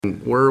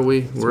Where are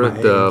we? We're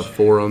at the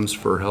Forums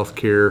for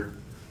Healthcare.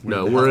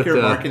 We're at the Healthcare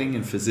Marketing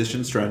and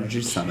Physician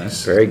Strategy Summit.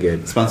 Very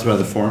good. Sponsored by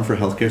the Forum for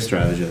Healthcare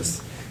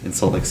Strategists in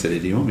Salt Lake City.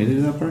 Do you want me to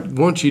do that part? Why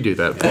don't you do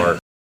that part?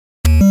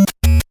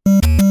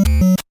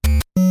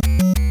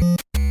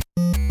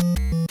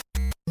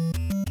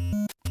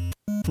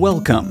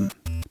 Welcome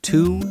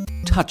to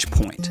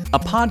Touchpoint, a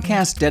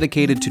podcast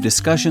dedicated to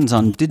discussions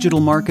on digital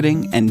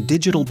marketing and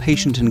digital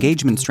patient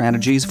engagement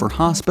strategies for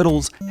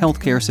hospitals,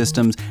 healthcare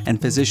systems,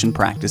 and physician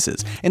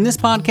practices. In this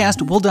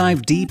podcast, we'll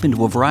dive deep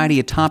into a variety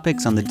of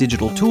topics on the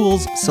digital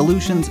tools,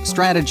 solutions,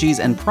 strategies,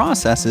 and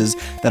processes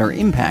that are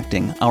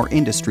impacting our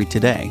industry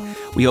today.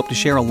 We hope to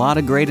share a lot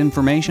of great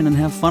information and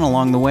have fun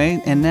along the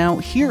way. And now,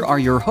 here are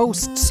your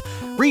hosts,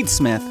 Reed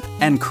Smith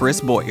and Chris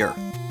Boyer.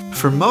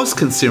 For most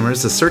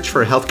consumers, the search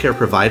for a healthcare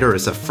provider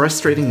is a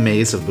frustrating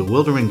maze of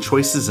bewildering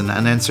choices and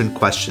unanswered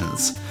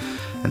questions.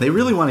 And they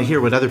really want to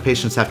hear what other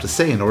patients have to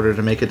say in order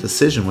to make a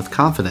decision with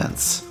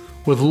confidence.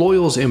 With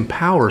Loyal's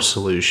Empower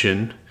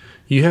solution,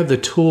 you have the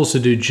tools to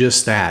do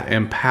just that.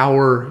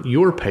 Empower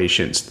your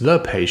patients, the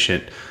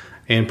patient,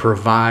 and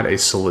provide a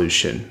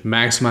solution,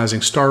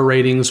 maximizing star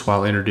ratings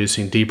while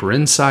introducing deeper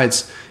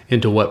insights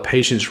into what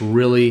patients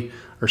really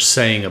are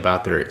saying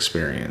about their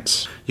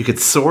experience. You could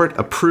sort,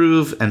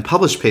 approve, and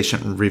publish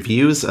patient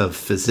reviews of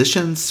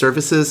physicians,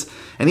 services,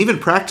 and even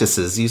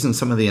practices using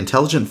some of the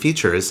intelligent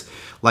features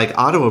like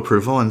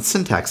auto-approval and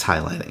syntax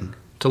highlighting.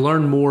 To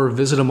learn more,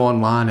 visit them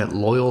online at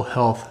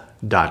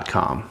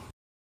loyalhealth.com.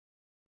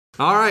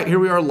 All right, here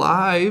we are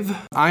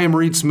live. I am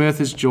Reed Smith,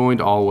 is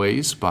joined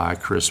always by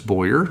Chris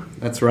Boyer.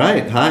 That's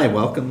right. Hi,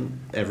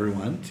 welcome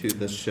everyone to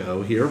the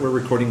show here. We're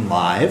recording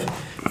live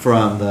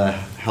from the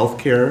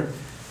Healthcare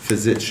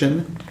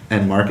Physician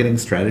and Marketing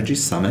Strategy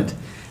Summit,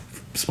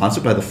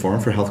 sponsored by the Forum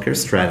for Healthcare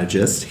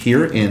Strategists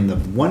here in the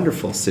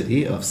wonderful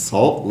city of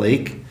Salt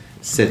Lake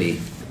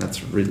City.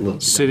 That's really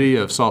City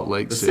of Salt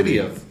Lake City. The city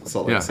of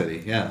Salt Lake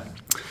City, yeah.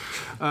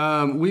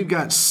 We've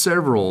got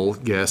several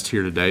guests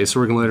here today, so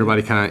we're going to let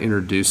everybody kind of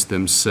introduce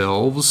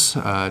themselves.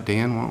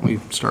 Dan, why don't we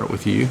start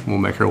with you? We'll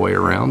make our way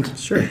around.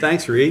 Sure.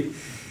 Thanks, Reed.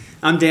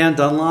 I'm Dan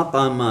Dunlop.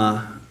 I'm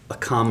a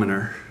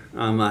commoner.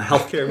 I'm a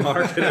healthcare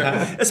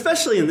marketer,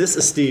 especially in this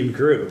esteemed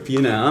group.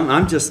 You know,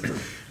 I'm just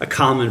a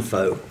common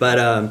folk. But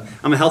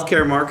I'm a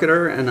healthcare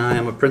marketer, and I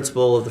am a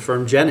principal of the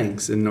firm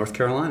Jennings in North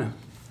Carolina.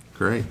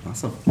 Great.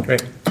 Awesome.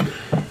 Great.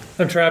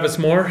 I'm Travis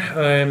Moore.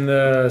 I'm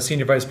the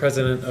Senior Vice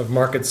President of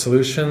Market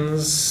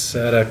Solutions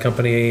at a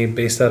company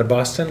based out of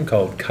Boston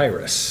called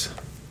Kairos.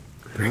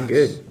 Very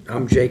good.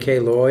 I'm J.K.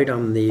 Lloyd.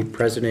 I'm the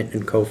President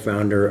and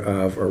Co-founder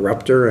of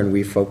Eruptor, and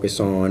we focus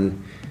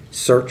on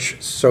search,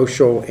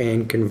 social,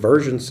 and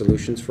conversion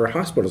solutions for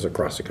hospitals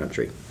across the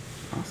country.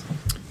 Awesome.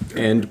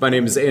 And my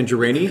name is Andrew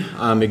Rainey.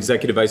 I'm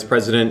Executive Vice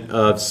President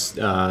of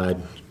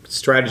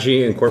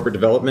Strategy and Corporate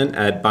Development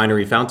at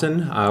Binary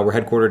Fountain. We're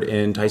headquartered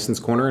in Tyson's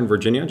Corner in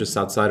Virginia, just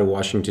outside of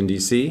Washington,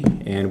 D.C.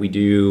 And we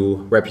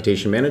do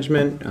reputation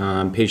management,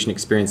 patient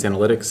experience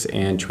analytics,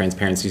 and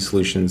transparency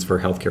solutions for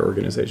healthcare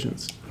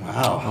organizations.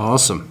 Wow.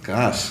 Awesome.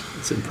 Gosh.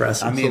 It's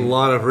impressive. I mean, a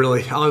lot of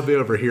really, I'll be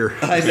over here.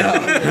 I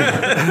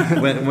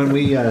know. when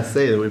we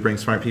say that we bring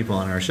smart people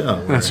on our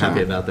show, we're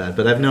happy about that.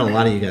 But I've known a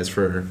lot of you guys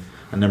for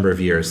a number of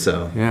years,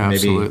 so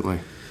absolutely.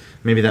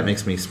 Maybe that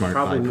makes me smart.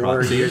 Probably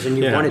more years than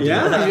you wanted to.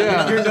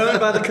 Yeah. You're known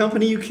by the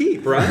company you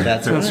keep, right?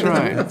 That's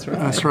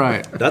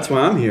right. That's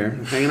why I'm here,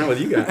 hanging out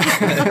with you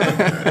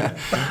guys.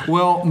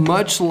 Well,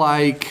 much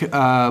like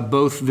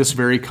both this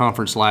very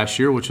conference last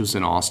year, which was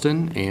in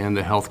Austin, and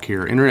the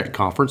Healthcare Internet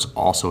Conference,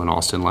 also in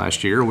Austin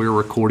last year, we're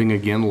recording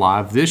again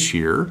live this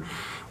year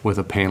with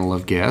a panel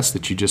of guests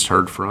that you just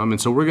heard from. And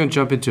so we're going to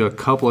jump into a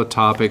couple of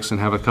topics and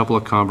have a couple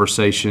of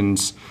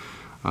conversations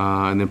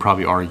and then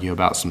probably argue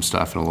about some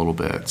stuff in a little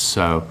bit.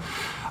 So,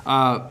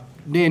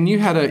 Dan, you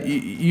had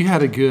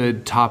a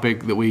good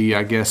topic that we,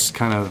 I guess,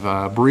 kind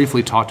of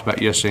briefly talked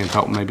about yesterday and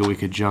thought maybe we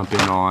could jump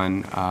in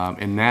on,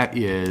 and that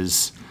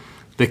is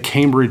the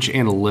Cambridge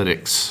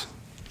Analytics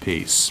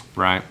piece,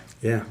 right?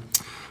 Yeah.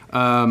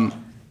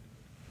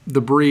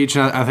 The breach,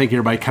 I think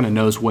everybody kind of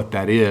knows what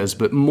that is,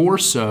 but more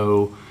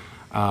so,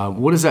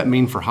 what does that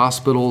mean for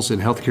hospitals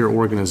and healthcare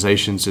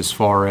organizations as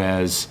far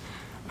as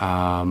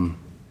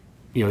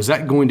is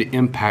that going to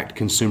impact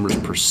consumers'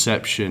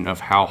 perception of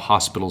how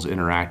hospitals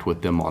interact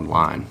with them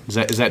online? Is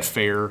that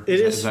fair? It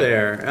is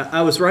fair.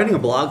 I was writing a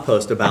blog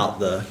post about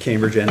the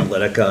Cambridge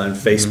Analytica and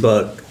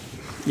Facebook,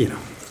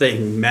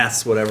 thing,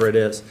 mess, whatever it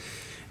is.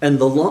 And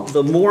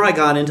the more I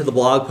got into the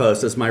blog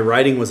post as my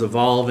writing was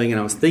evolving and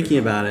I was thinking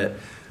about it,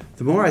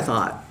 the more I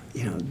thought,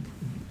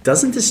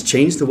 doesn't this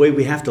change the way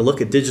we have to look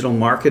at digital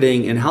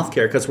marketing in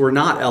healthcare? Because we're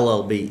not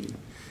LLB.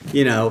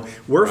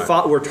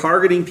 We're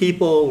targeting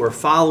people, we're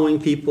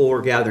following people,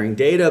 we're gathering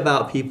data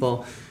about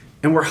people,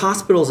 and we're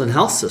hospitals and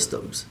health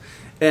systems.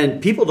 And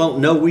people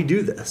don't know we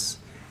do this.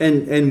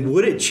 And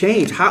would it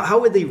change? How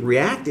would they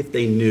react if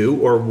they knew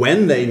or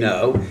when they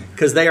know?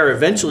 Because they are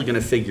eventually going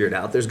to figure it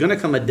out. There's going to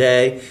come a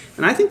day,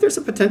 and I think there's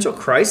a potential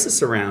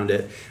crisis around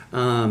it.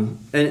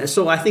 And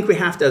so I think we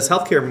have to, as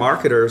healthcare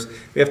marketers,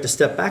 we have to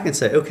step back and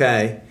say,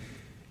 okay,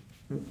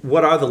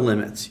 what are the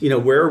limits?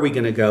 Where are we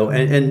going to go?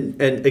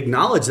 And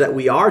acknowledge that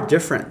we are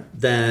different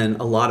than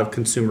a lot of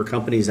consumer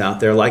companies out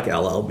there like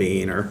LL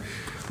Bean or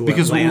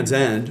Land's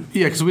End.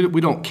 Yeah, because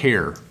we don't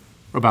care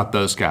about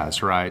those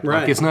guys, right?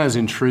 Right. Like, it's not as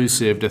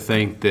intrusive to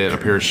think that a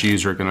pair of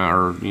shoes are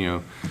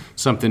or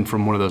something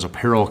from one of those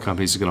apparel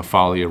companies is going to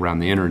follow you around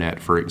the internet,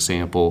 for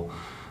example.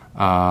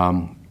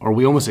 Or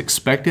we almost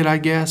expect it, I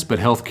guess, but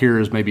healthcare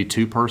is maybe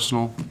too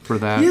personal for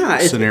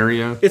that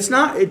scenario. It's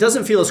not. It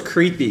doesn't feel as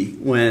creepy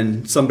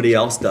when somebody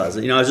else does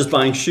it. I was just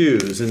buying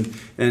shoes,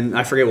 and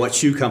I forget what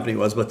shoe company it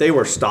was, but they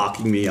were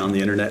stalking me on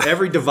the internet.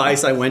 Every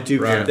device I went to,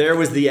 there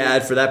was the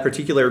ad for that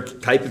particular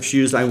type of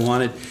shoes I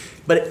wanted.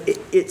 But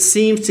it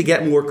seems to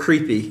get more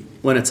creepy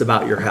when it's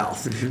about your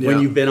health. Mm-hmm.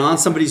 When you've been on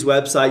somebody's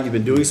website, you've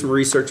been doing some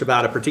research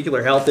about a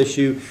particular health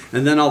issue,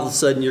 and then all of a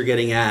sudden you're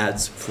getting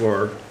ads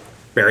for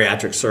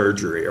bariatric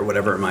surgery or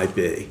whatever it might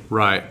be.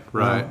 Right.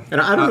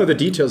 And I don't know the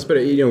details, but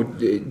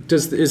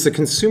is the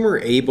consumer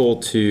able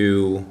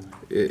to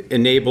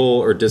enable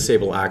or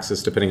disable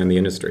access depending on the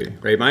industry?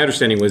 Right. My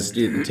understanding was,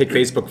 take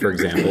Facebook for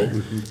example.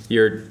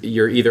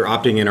 You're either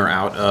opting in or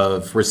out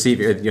of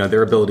receiving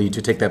their ability to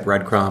take that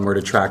breadcrumb or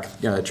to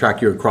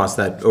track you across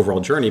that overall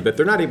journey, but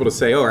they're not able to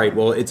say, all right,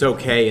 well, it's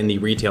okay in the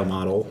retail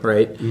model,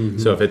 right? Mm-hmm.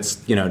 So if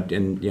it's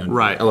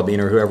right. Ella Bean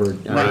or whoever,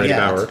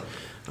 Bauer.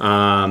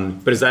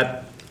 But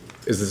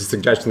is this a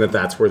suggestion that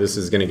that's where this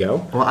is going to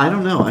go? Well, I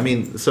don't know. I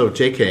mean, so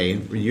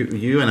JK,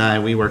 you and I,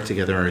 we worked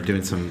together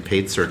doing some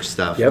paid search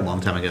stuff a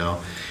long time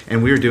ago,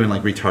 and we were doing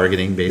like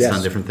retargeting based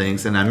on different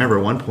things. And I remember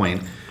at one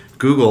point,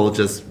 Google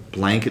just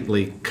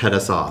blanketly cut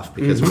us off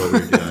because of what we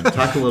were doing.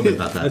 Talk a little bit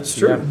about that. That's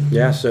true.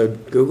 Yeah. So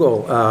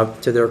Google,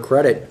 to their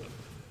credit,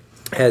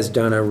 has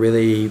done a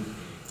really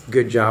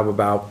good job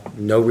about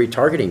no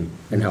retargeting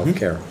in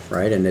healthcare,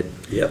 right? And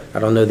I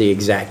don't know the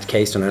exact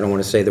case, and I don't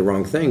want to say the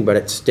wrong thing, but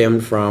it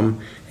stemmed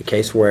from a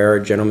case where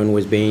a gentleman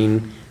was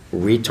being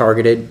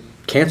retargeted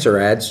cancer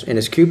ads in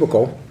his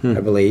cubicle,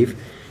 I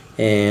believe,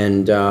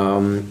 and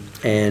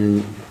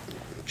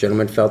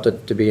gentleman felt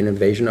it to be an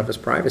invasion of his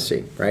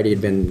privacy, right? He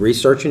had been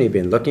researching, he'd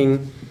been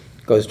looking,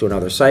 goes to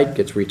another site,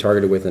 gets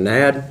retargeted with an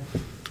ad.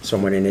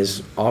 Someone in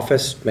his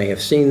office may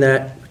have seen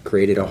that,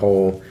 created a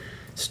whole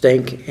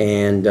stink,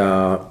 and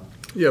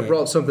it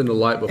brought something to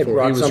light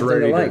before he was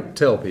ready to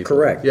tell people.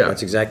 Correct. Yeah,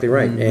 that's exactly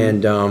right.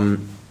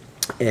 Mm-hmm.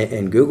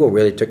 And Google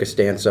really took a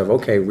stance of,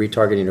 okay,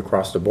 retargeting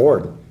across the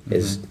board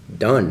is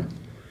done.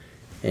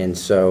 And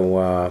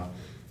so,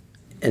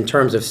 in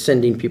terms of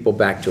sending people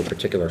back to a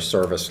particular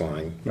service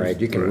line, right?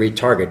 You can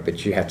retarget,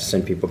 but you have to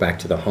send people back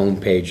to the home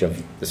page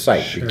of the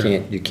site. Sure.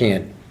 You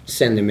can't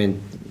send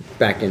them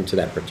back into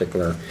that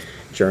particular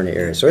journey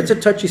area. So it's a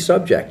touchy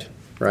subject.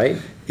 Right?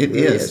 It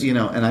really is,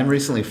 and I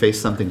recently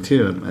faced something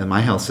too in my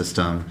health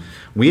system.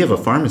 We have a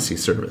pharmacy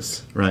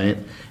service, right?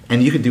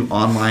 And you can do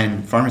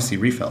online pharmacy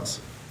refills,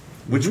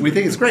 which we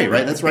think is great,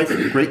 right? That's right,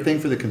 a great thing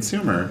for the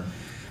consumer.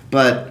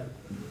 But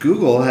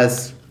Google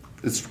is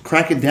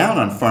cracking down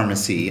on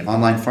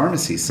online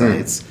pharmacy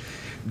sites.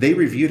 They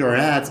reviewed our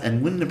ads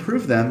and wouldn't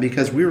approve them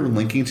because we were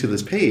linking to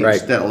this page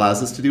that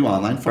allows us to do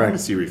online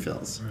pharmacy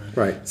refills.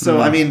 Right. So,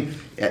 I mean,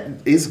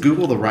 is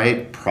Google the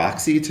right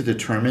proxy to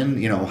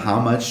determine, how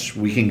much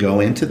we can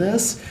go into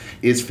this?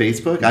 Is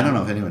Facebook? I don't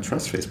know if anyone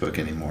trusts Facebook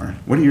anymore.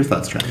 What are your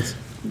thoughts, Travis?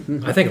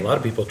 I think a lot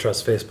of people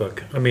trust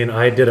Facebook. I mean,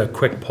 I did a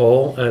quick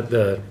poll at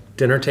the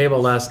dinner table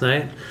last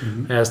night.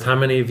 Asked how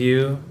many of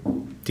you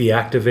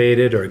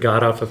deactivated or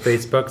got off of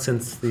Facebook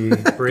since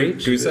the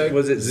breach.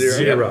 Was it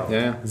zero?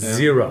 Yeah.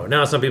 Zero.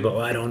 Now some people,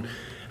 I don't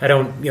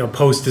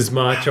post as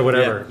much or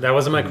whatever. Yeah. That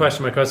wasn't my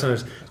question. My question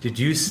was, did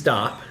you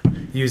stop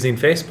using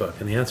Facebook?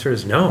 And the answer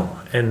is no.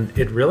 And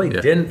it really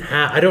didn't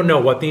have. I don't know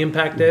what the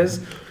impact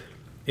is.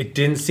 It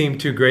didn't seem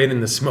too great in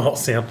the small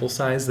sample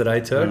size that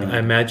I took. I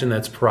imagine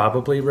that's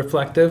probably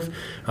reflective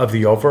of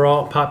the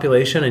overall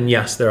population. And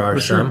yes, there are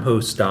some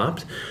who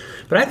stopped.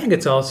 But I think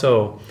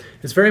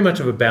it's very much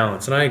of a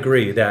balance. And I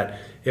agree that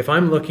if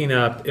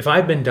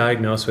I've been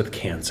diagnosed with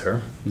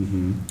cancer,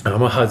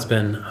 I'm a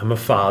husband, I'm a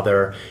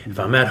father, if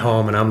I'm at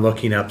home and I'm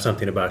looking up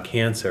something about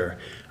cancer,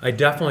 I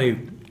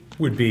definitely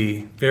would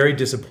be very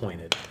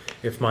disappointed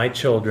if my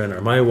children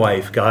or my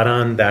wife got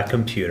on that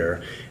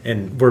computer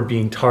and were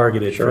being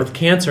targeted for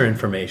cancer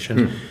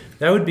information.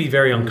 That would be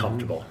very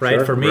uncomfortable,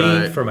 right? For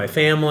me, for my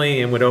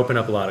family, and would open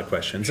up a lot of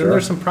questions. And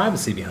there's some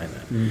privacy behind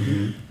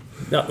that.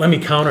 Now, let me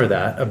counter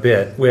that a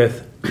bit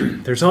with,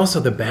 there's also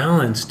the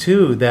balance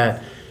too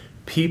that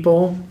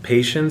people,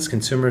 patients,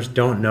 consumers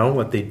don't know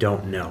what they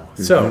don't know.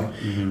 So,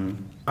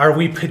 are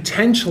we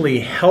potentially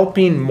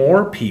helping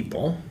more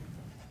people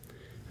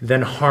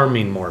than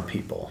harming more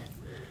people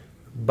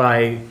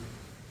by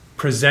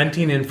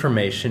presenting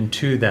information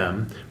to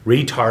them,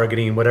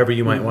 retargeting, whatever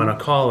you might want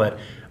to call it,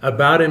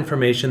 about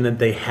information that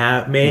they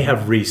may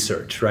have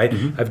researched, right?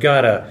 I've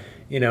got a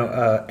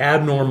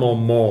abnormal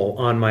mole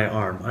on my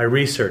arm. I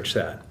research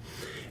that.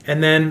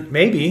 And then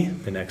maybe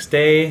the next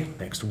day,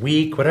 next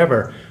week,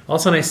 whatever, all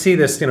of a sudden I see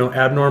this,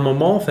 abnormal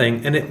mole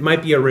thing, and it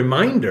might be a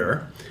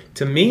reminder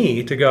to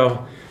me to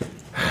go,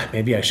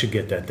 maybe I should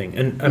get that thing.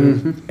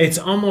 And it's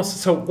almost,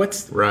 so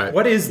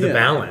what is the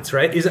balance,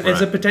 right? Is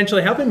it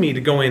potentially helping me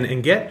to go in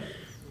and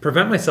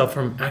prevent myself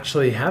from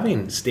actually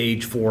having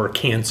stage 4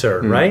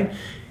 cancer, right?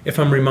 If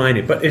I'm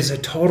reminded, but is a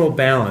total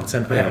balance,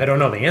 and I don't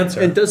know the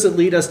answer. And does it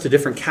lead us to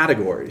different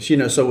categories?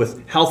 So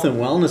with health and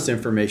wellness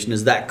information,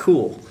 is that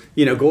cool?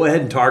 Go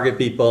ahead and target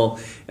people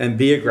and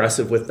be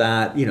aggressive with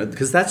that,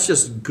 because that's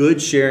just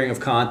good sharing of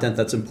content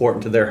that's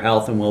important to their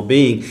health and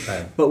well-being.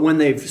 Right. But when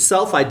they've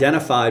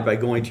self-identified by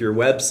going to your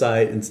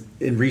website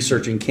and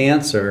researching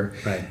cancer,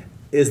 Right.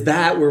 is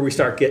that where we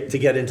start to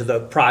get into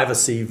the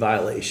privacy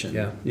violation?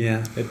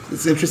 Yeah.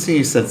 It's interesting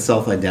you said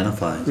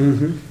self-identified.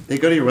 They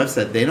go to your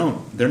website.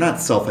 They're not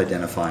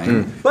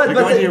self-identifying. But They're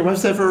going to your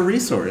website for a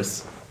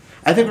resource.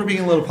 I think we're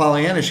being a little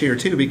Pollyannish here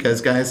too,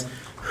 because guys,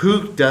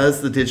 who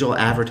does the digital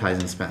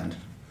advertising spend?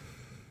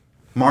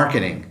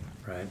 Marketing.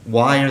 Right.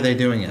 Why are they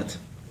doing it?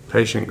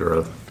 Patient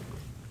growth.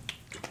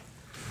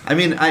 I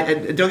mean, I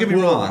don't get me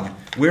wrong.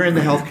 We're in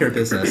the healthcare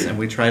business, and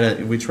we try to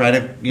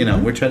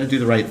do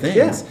the right things.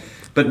 Yeah.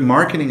 But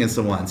marketing is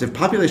the ones. If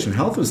population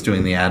health was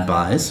doing the ad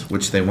buys,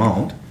 which they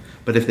won't,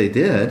 but if they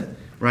did,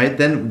 right,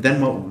 then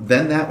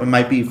that one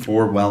might be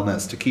for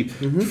wellness to keep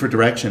for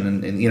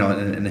direction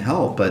and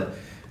help. But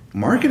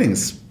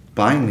marketing's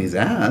buying these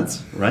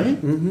ads, right?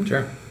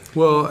 Sure.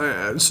 Well,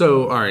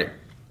 all right.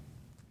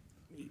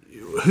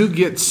 Who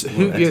gets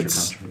who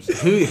gets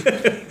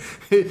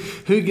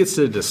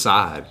to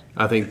decide?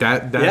 I think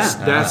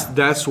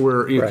that's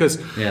where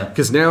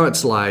because now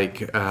it's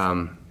like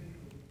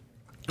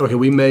okay,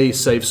 we may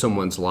save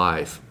someone's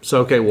life.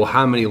 So okay, well,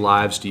 how many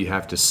lives do you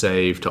have to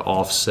save to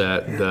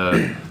offset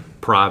the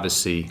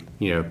privacy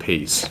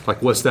piece?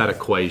 Like, what's that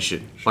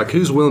equation? Like,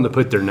 who's willing to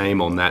put their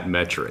name on that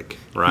metric,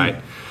 right?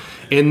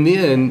 And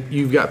then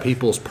you've got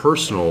people's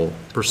personal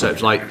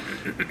perception. Like,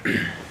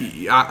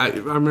 I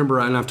remember,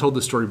 and I've told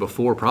this story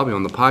before, probably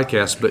on the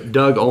podcast, but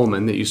Doug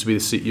Ullman, that used to be the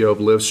CEO of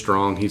Live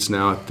Strong, he's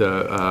now at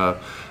the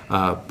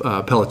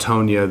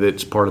Pelotonia,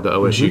 that's part of the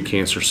OSU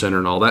Cancer Center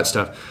and all that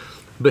stuff.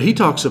 But he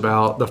talks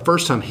about the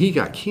first time he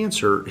got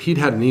cancer, he'd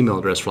had an email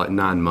address for like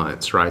 9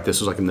 months, right? This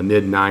was like in the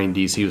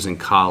mid-90s. He was in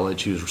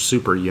college. He was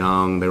super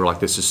young. They were like,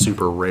 this is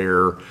super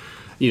rare.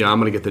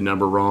 I'm going to get the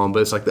number wrong,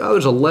 but it's like,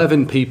 there's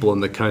 11 people in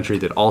the country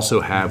that also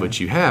have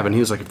what you have. And he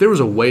was like, if there was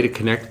a way to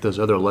connect with those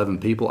other 11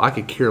 people, I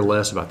could care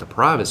less about the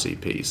privacy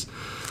piece.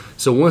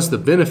 So once the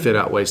benefit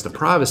outweighs the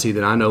privacy,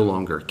 then I no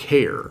longer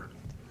care.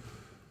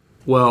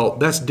 Well,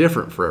 that's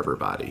different for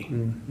everybody,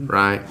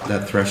 right?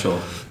 That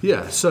threshold.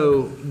 Yeah,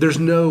 so there's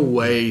no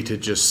way to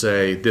just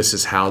say this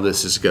is how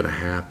this is going to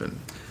happen.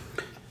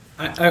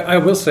 I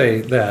will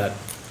say that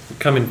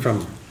coming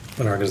from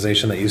an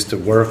organization that used to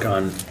work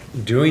on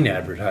doing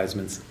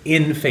advertisements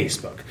in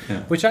Facebook,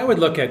 which I would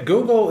look at.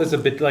 Google is a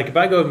bit like, if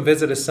I go and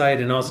visit a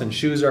site and all of a sudden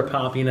shoes are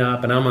popping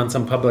up and I'm on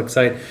some public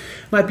site, it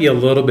might be a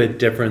little bit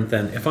different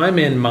than if I'm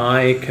in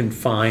my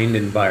confined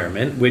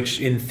environment,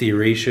 which in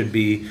theory should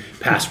be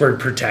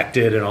password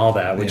protected and all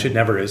that, which it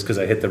never is because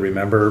I hit the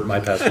remember my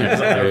password. I'll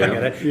never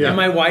forget it. And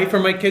my wife or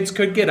my kids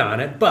could get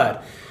on it,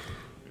 but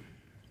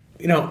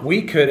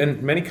we could,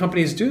 and many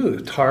companies do,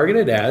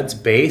 targeted ads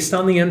based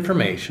on the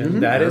information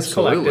that is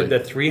collected, the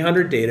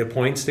 300 data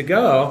points to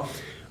go.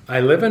 I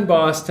live in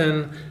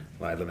Boston.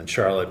 Well, I live in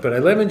Charlotte, but I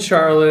live in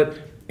Charlotte,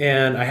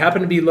 and I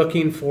happen to be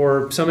looking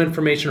for some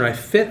information, or I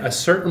fit a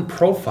certain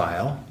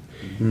profile,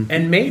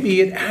 and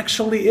maybe it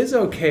actually is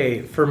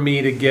okay for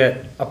me to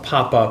get a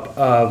pop-up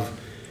of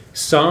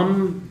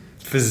some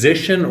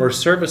physician or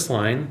service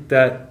line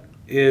that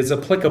is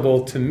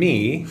applicable to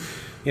me,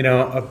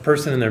 a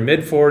person in their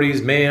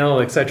mid-40s,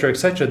 male, et cetera,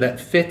 that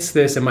fits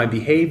this in my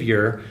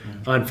behavior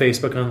on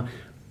Facebook.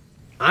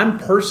 I'm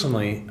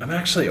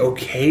actually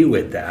okay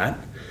with that.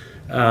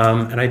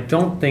 And I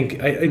don't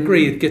think, I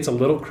agree, it gets a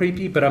little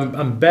creepy, but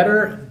I'm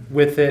better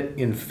with it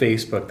in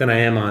Facebook than I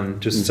am on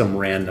just some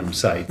random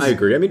sites. I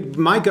agree. I mean,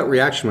 my gut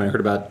reaction when I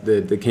heard about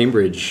the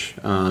Cambridge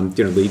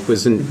leak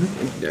was,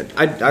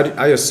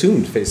 I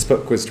assumed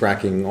Facebook was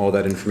tracking all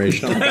that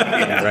information,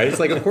 right? It's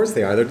like, of course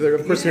they are. They're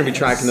of course going to be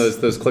tracking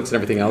those clicks and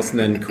everything else, and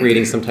then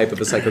creating some type of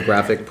a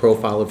psychographic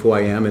profile of who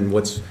I am and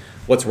what's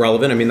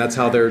relevant. I mean, that's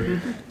how they're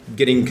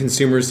getting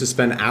consumers to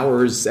spend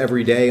hours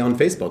every day on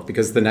Facebook,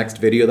 because the next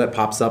video that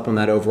pops up on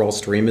that overall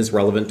stream is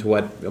relevant to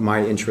what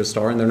my interests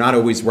are, and they're not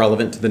always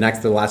relevant to the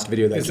last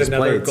video that just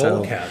played. It's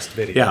another Goldcast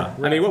video. Yeah,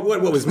 right. I mean,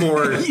 what was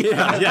more?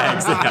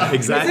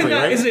 Exactly.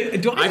 Right?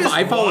 Do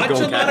I follow watch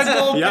a lot of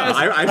Goldcast?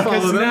 Yeah, I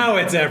follow them. Now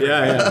it's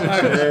everywhere.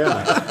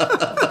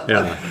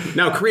 Yeah.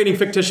 Now, creating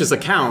fictitious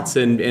accounts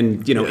and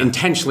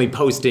intentionally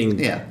posting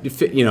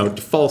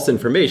false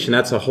information,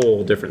 that's a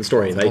whole different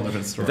story.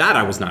 That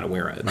I was not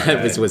aware of.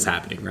 That was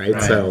happening, right?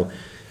 So,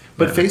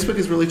 but Facebook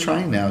is really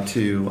trying now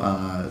to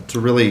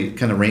really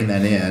kind of rein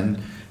that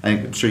in.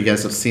 I'm sure you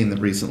guys have seen them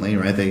recently,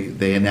 right?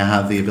 They now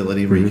have the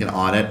ability where you can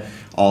audit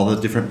all the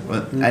different.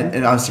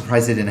 And I was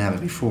surprised they didn't have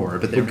it before,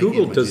 but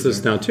Google does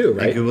this now too,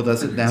 right? And Google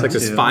does it now. It's like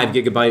this 5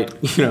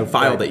 gigabyte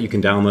file that you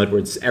can download where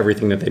it's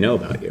everything that they know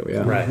about you.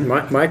 Yeah. Right.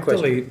 My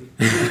question.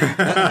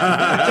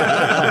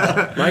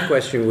 My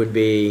question would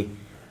be,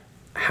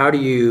 how do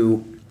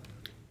you,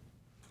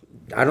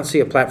 I don't see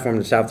a platform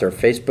that's out there,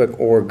 Facebook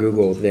or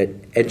Google, that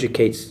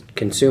educates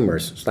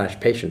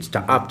consumers/patients to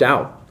opt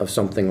out of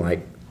something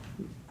like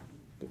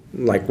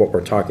what we're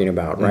talking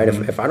about, right?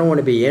 If I don't want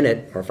to be in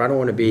it, or if I don't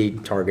want to be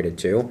targeted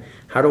to,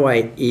 how do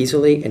I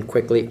easily and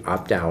quickly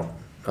opt out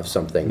of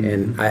something?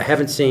 And I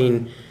haven't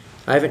seen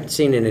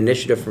an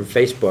initiative from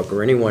Facebook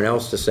or anyone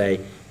else to say,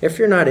 if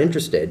you're not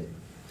interested,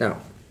 now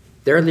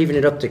they're leaving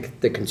it up to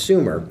the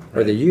consumer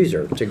or the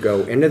user to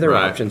go into their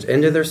options,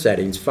 into their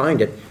settings, find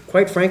it.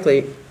 Quite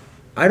frankly,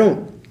 I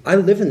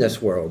live in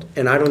this world,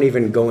 and I don't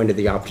even go into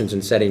the options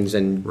and settings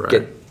and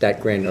get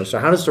that granular. So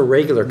how does the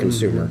regular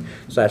consumer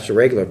 / the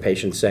regular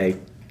patient say,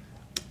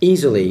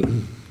 easily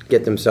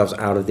get themselves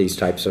out of these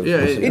types of...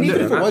 And even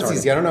if it was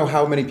easy, I don't know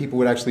how many people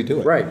would actually do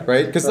it.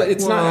 Right? Because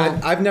it's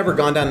not... I've never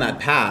gone down that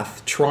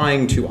path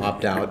trying to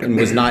opt out and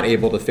was not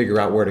able to figure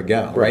out where to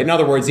go, right? In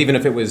other words, even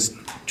if it was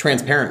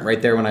transparent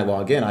right there when I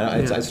log in,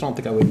 I just don't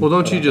think I would... Well,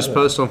 don't you just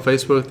post on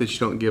Facebook that you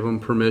don't give them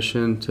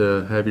permission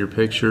to have your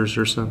pictures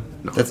or something?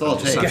 No. That's all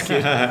it takes.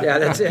 Yeah,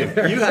 that's it.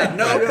 You have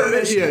no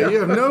permission. Yeah, you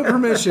have no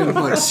permission.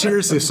 Like,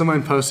 seriously, if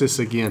somebody posts this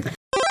again.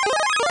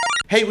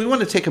 Hey, we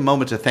want to take a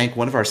moment to thank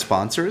one of our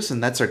sponsors,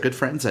 and that's our good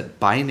friends at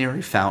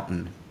Binary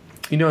Fountain.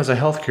 You know, as a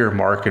healthcare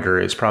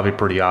marketer, it's probably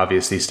pretty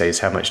obvious these days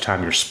how much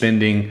time you're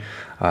spending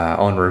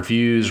on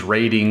reviews,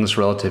 ratings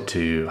relative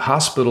to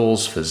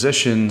hospitals,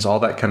 physicians,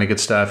 all that kind of good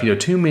stuff. You know,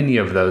 too many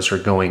of those are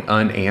going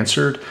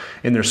unanswered,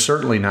 and they're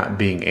certainly not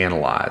being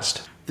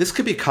analyzed. This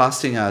could be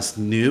costing us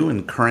new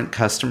and current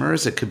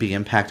customers. It could be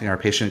impacting our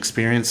patient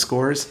experience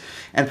scores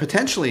and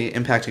potentially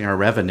impacting our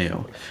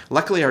revenue.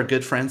 Luckily, our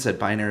good friends at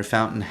Binary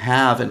Fountain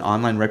have an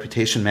online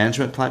reputation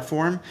management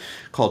platform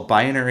called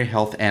Binary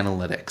Health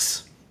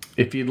Analytics.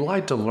 If you'd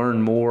like to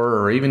learn more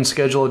or even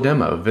schedule a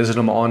demo, visit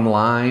them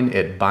online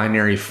at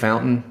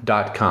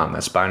binaryfountain.com.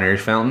 That's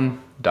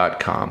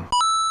binaryfountain.com.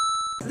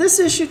 This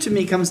issue to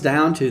me comes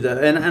down to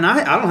and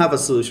I don't have a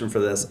solution for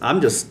this.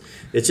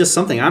 It's just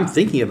something I'm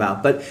thinking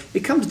about, but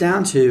it comes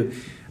down to,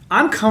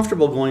 I'm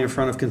comfortable going in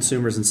front of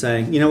consumers and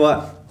saying, you know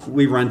what,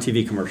 we run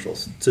TV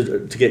commercials to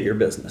get your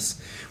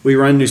business. We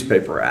run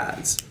newspaper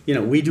ads. You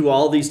know, we do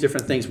all these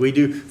different things. We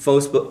do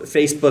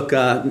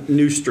Facebook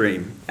news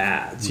stream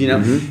ads, you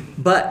know.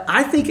 But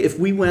I think if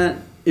we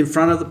went in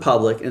front of the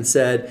public and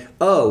said,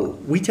 oh,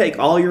 we take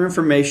all your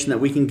information that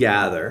we can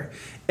gather,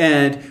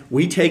 and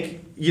we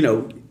take, you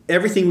know,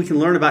 everything we can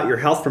learn about your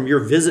health from your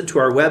visit to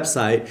our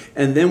website,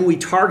 and then we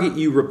target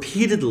you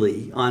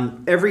repeatedly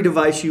on every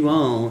device you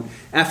own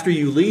after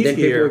you leave then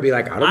here. People would be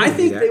like, I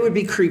think they would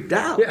be creeped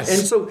out. Yes.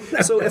 And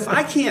so if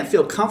I can't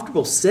feel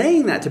comfortable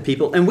saying that to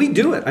people, and we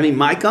do it, I mean,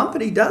 my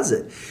company does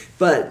it,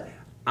 but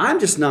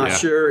I'm just not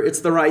sure it's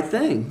the right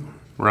thing.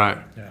 Right.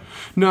 Yeah.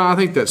 No, I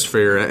think that's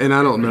fair, and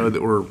I don't know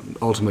that we're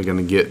ultimately going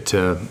to get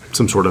to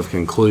some sort of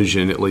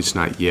conclusion, at least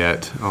not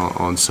yet,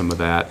 on some of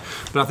that.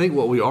 But I think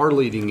what we are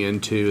leading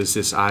into is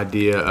this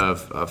idea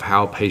of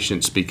how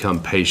patients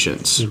become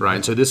patients, right?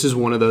 And so this is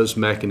one of those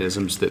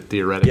mechanisms that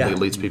theoretically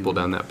leads people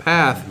down that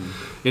path.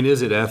 And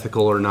is it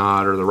ethical or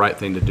not, or the right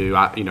thing to do?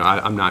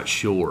 I'm not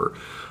sure.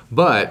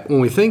 But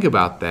when we think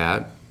about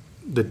that,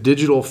 the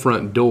digital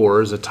front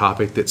door is a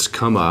topic that's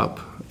come up.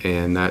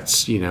 And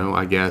that's, you know,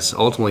 I guess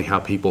ultimately how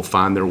people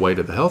find their way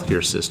to the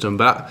healthcare system.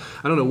 But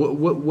I don't know,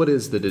 what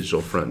is the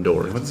digital front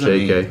door,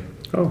 JK?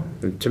 Oh,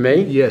 to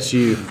me? Yes,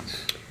 you.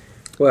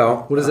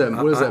 Well, what does that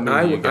mean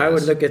to you guys? I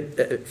would look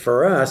at,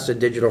 for us, the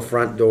digital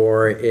front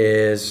door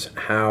is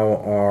how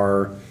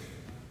our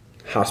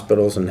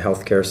hospitals and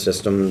healthcare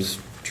systems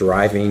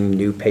driving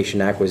new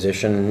patient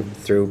acquisition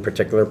through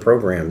particular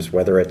programs,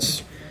 whether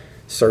it's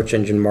search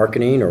engine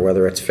marketing or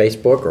whether it's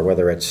Facebook or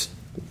whether it's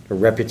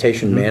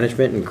reputation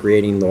management and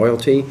creating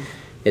loyalty.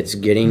 It's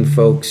getting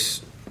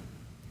folks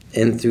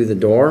in through the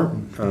door.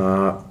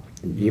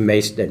 It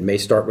may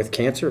start with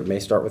cancer, it may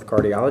start with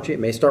cardiology, it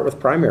may start with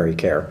primary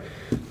care,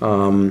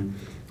 and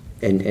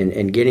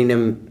getting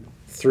them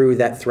through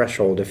that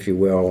threshold, if you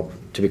will,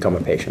 to become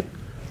a patient.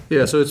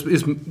 Yeah, so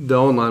it's the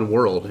online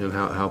world and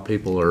how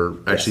people are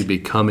actually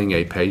becoming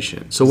a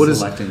patient. So what is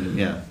selecting?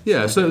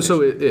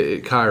 So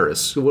it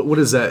Kairos. What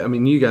is that? I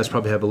mean, you guys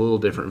probably have a little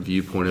different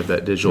viewpoint of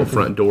that digital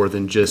front door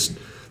than just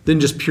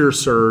pure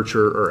search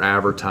or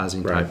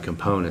advertising type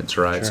components,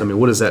 right? Sure. So I mean,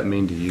 what does that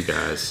mean to you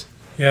guys?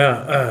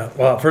 Yeah.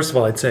 Well, first of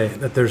all, I'd say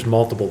that there's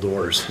multiple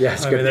doors.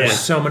 Yes, there's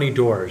so many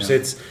doors. Yeah.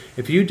 It's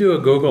if you do a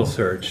Google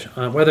search,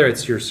 whether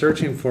it's you're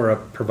searching for a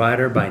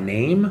provider by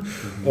name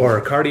or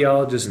a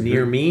cardiologist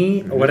near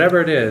me or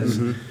whatever it is,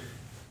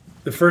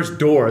 the first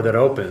door that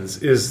opens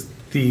is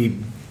the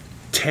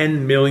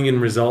 10 million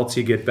results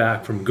you get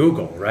back from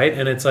Google, right?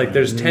 And it's like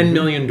there's 10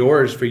 million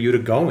doors for you to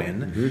go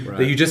in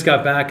that you just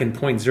got back in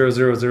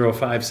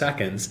 0.0005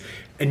 seconds,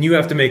 and you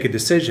have to make a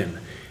decision.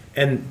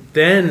 And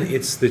then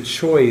it's the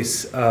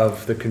choice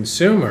of the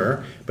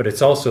consumer, but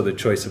it's also the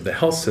choice of the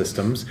health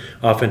systems,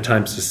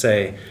 oftentimes to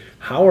say,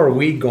 how are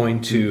we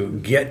going to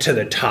get to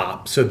the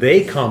top so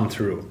they come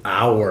through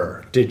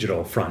our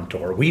digital front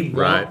door? We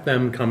want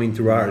them coming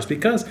through ours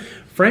because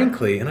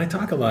frankly, and I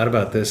talk a lot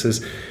about this,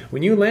 is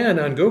when you land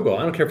on Google,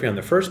 I don't care if you're on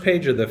the first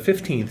page or the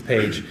 15th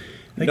page.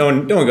 No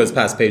one goes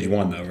past page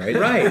 1 though, right?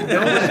 Right. No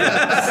one,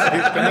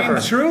 I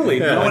mean, truly.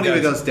 No one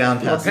even goes down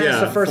past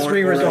Past the first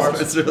three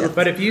results.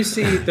 But if you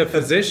see the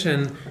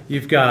physician,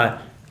 you've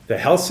got the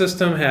health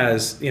system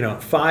has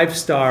 5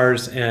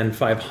 stars and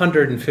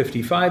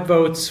 555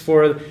 votes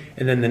for,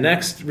 and then the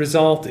next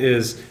result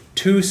is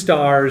 2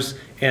 stars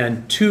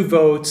and 2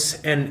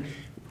 votes, and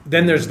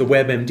then there's the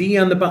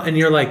WebMD on the bottom, and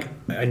you're like,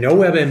 I know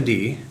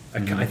WebMD.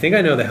 I think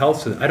I know the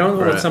health system. I don't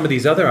know what some of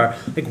these other are.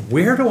 Like,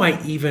 where do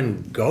I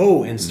even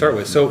go and start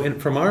with? So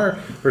from our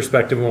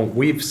perspective, what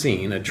we've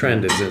seen, a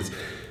trend is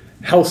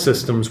health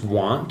systems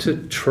want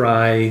to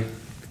try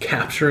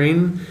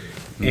capturing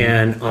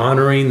and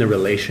honoring the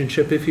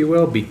relationship, if you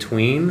will,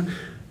 between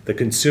the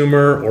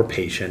consumer or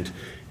patient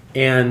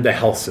and the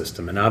health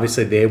system. And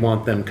obviously they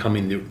want them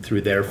coming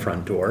through their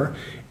front door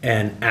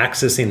and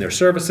accessing their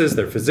services,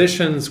 their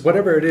physicians,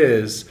 whatever it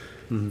is,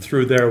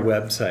 through their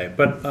website.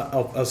 But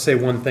I'll say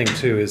one thing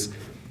too is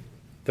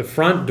the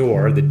front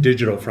door, the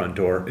digital front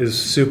door,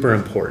 is super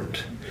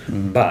important.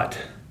 But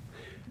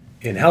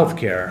in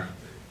healthcare,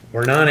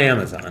 we're not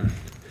Amazon.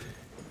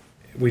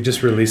 We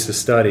just released a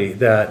study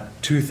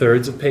that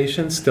 2/3 of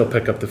patients still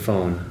pick up the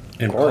phone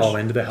and call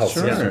into the health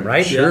system,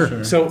 right?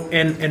 Sure. So,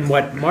 and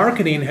what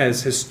marketing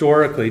has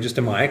historically, just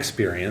in my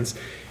experience,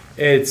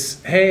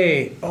 it's,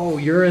 hey, oh,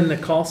 you're in the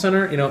call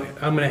center?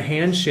 I'm going to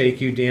handshake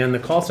you, Dan, the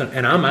call center,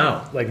 and I'm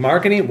out. Like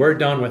marketing, we're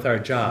done with our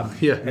job.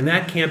 Yeah. And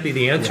that can't be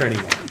the answer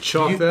anymore.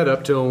 Chalk that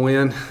up to a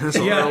win. That's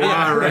a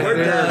ROI right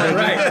there.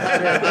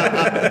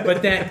 Right.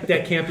 But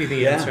that can't be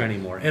the answer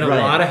anymore. And a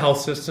lot of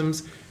health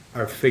systems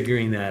are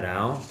figuring that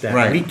out,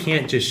 that we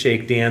can't just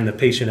shake Dan, the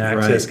patient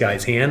access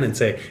guy's hand, and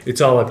say,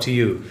 it's all up to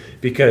you,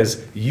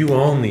 because you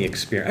own the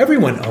experience.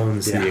 Everyone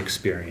owns the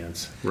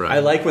experience. Right. I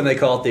like when they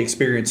call it the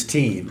experience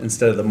team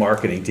instead of the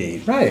marketing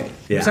team. Right,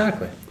 Yeah.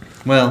 exactly.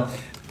 Well,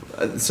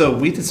 so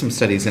we did some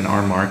studies in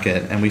our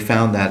market, and we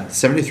found that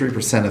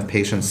 73% of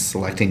patients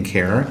selecting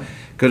care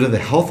go to the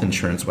health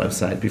insurance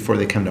website before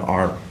they come to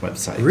our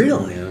website.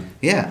 Really?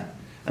 Yeah.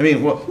 I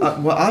mean, well,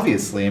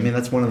 obviously,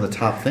 that's one of the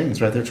top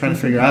things, right? They're trying to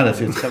figure out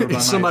if it's covered by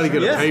Is somebody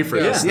going to pay for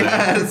this?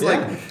 Yeah, it's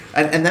like,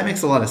 and that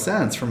makes a lot of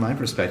sense from my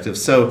perspective.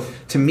 So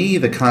to me,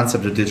 the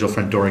concept of digital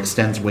front door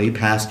extends way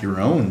past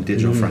your own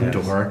digital front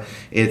door.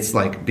 It's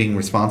like being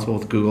responsible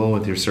with Google,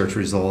 with your search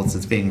results.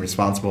 It's being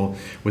responsible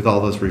with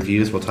all those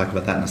reviews. We'll talk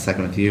about that in a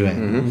second with you.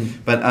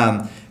 But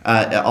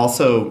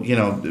also,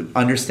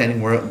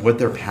 understanding what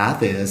their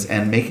path is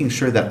and making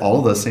sure that all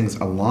of those things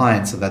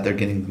align so that they're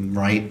getting the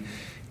right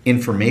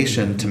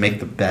information to make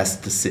the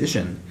best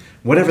decision,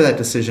 whatever that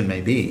decision may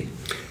be.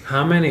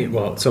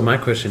 So my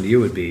question to you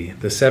would be,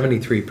 the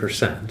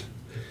 73%,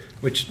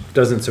 which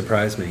doesn't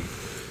surprise me,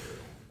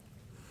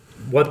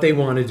 what they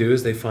want to do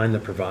is they find the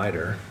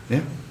provider.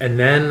 Yeah. And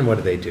then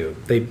what do?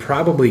 They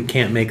probably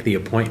can't make the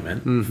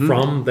appointment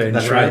from the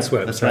insurance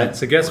website. That's right.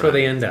 So guess where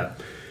they end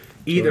up?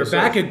 Either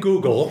back at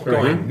Google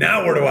going,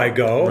 now where do I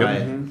go?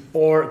 Right.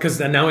 Or, because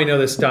now we know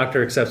this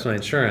doctor accepts my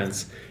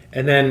insurance.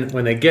 And then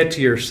when they get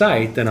to your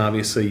site, then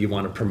obviously you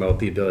want to promote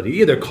the ability to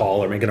either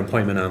call or make an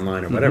appointment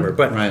online or whatever.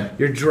 But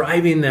you're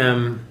driving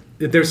them.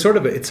 It's sort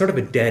of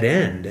a dead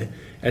end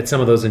at some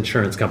of those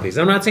insurance companies.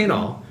 I'm not saying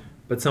all,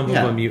 but some of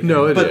them you.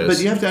 No, it is.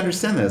 But you have to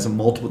understand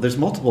that there's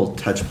multiple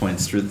touch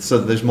points through. So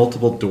there's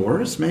multiple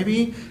doors.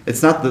 Maybe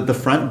it's not the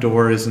front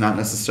door is not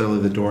necessarily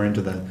the door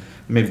into the.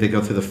 Maybe they go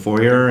through the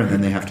foyer and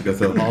then they have to go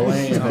through the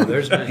hallway.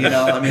 There's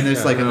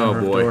there's like a number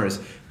of doors.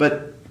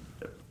 But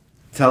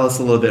tell us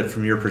a little bit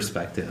from your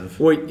perspective.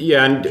 Well,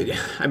 yeah, and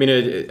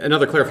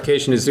another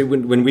clarification is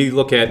when we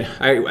look at,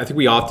 I think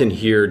we often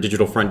hear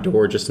digital front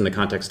door just in the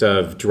context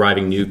of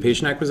driving new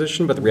patient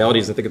acquisition, but the reality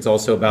is I think it's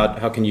also about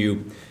how do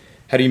you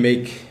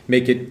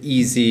make it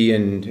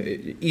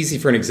easy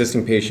for an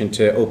existing patient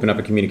to open up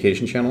a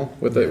communication channel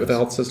with the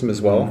health system as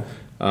well.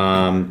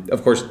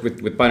 Of course,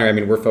 with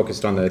Binary, we're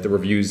focused on the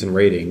reviews and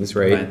ratings,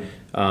 right?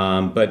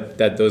 But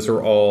those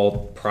are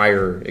all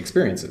prior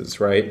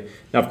experiences, right?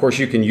 Now, of course,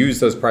 you can use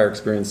those prior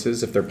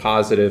experiences if they're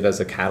positive as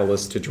a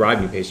catalyst to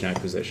drive new patient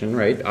acquisition,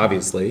 right?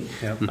 Obviously.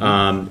 Yep.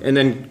 And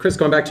then, Chris,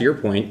 going back to your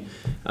point,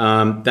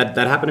 that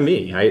happened to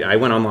me. I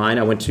went online.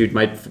 I went to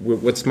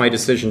what's my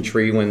decision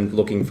tree when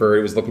looking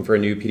for a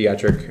new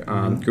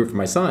pediatric group for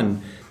my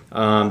son.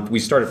 We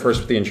started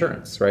first with the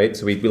insurance, right?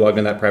 So we logged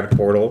in that private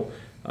portal.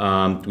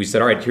 We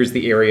said, all right, here's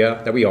the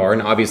area that we are.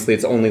 And obviously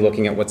it's only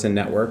looking at what's in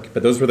network.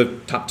 But those were the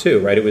top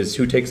two, right? It was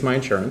who takes my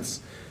insurance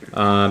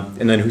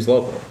and then who's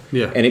local.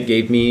 Yeah. And it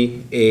gave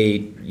me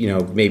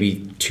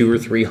maybe 200 or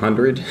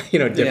 300,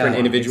 different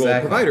individual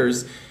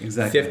providers.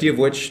 Exactly.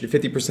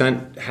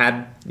 50%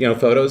 had,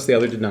 photos. The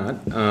other did not.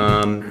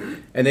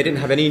 And they didn't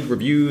have any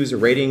reviews or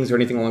ratings or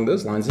anything along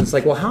those lines. And it's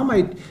like, well,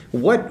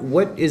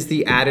 what is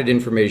the added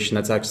information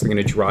that's actually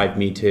going to drive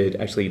me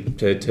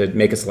to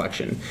make a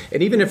selection?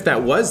 And even if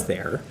that was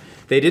there,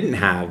 they didn't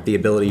have the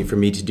ability for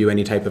me to do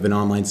any type of an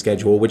online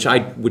schedule, which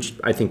I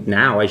think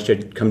now I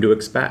should come to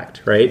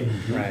expect, right?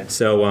 Right.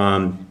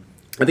 So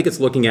I think it's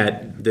looking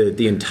at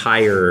the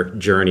entire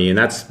journey, and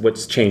that's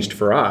what's changed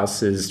for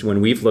us is when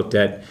we've looked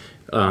at,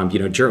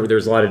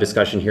 there's a lot of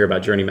discussion here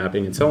about journey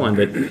mapping and so on,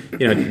 but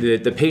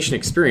the patient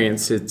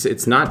experience,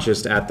 it's not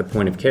just at the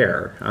point of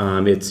care.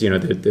 It's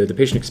the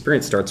patient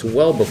experience starts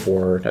well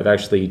before I've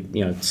actually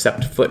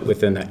stepped foot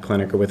within that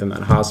clinic or within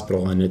that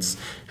hospital, and it's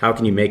how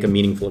can you make a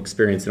meaningful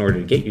experience in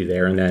order to get you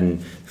there, and then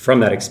from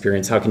that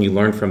experience, how can you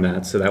learn from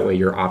that so that way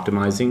you're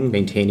optimizing,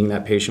 maintaining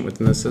that patient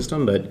within the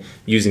system, but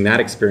using that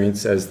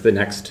experience as the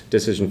next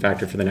decision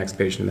factor for the next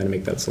patient and then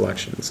make that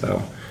selection.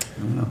 So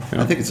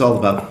I think it's all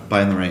about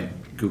buying the right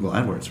Google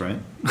AdWords, right?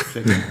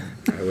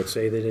 I would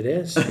say that it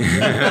is. But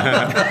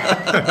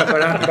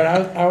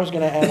I was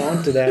going to add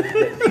on to that.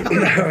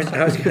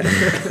 I was going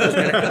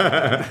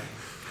to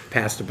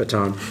pass the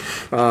baton.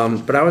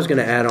 But I was going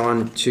to add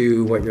on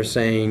to what you're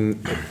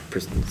saying,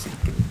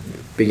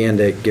 began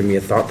to give me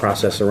a thought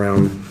process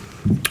around,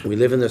 we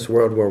live in this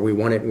world where we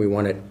want it and we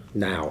want it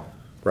now,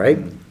 right?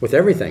 With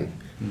everything.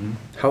 Mm-hmm.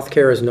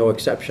 Healthcare is no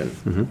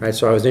exception, right?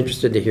 So I was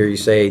interested to hear you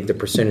say the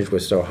percentage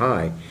was so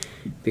high.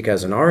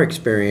 Because in our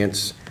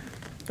experience,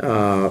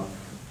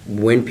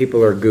 when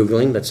people are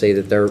Googling, let's say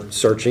that they're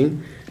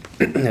searching,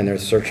 and they're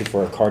searching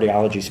for a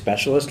cardiology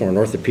specialist or an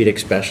orthopedic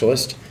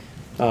specialist,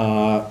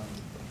 the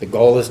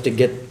goal is to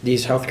get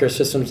these healthcare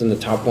systems in the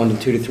top 1 to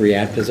 2 to 3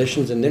 ad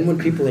positions. And then when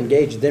people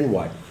engage, then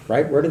what,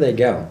 right? Where do they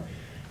go?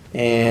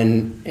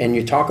 And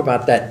you talk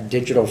about that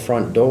digital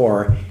front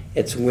door.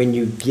 It's when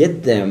you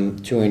get them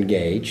to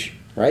engage,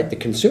 right? The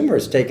consumer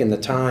has taken the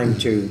time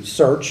to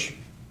search.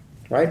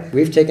 Right?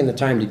 We've taken the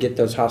time to get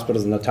those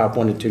hospitals in the top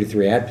 1 to 2 to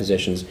 3 ad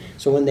positions.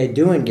 So when they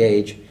do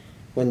engage,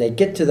 when they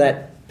get to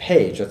that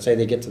page, let's say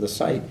they get to the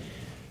site,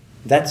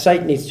 that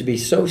site needs to be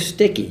so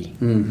sticky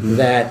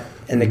that,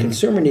 and the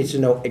consumer needs to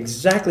know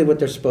exactly what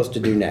they're supposed to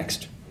do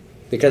next.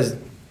 Because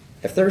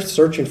if they're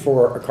searching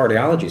for a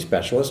cardiology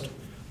specialist,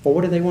 well,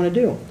 what do they want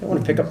to do? They want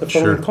to pick up the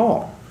phone and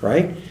call,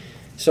 right?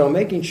 So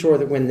making sure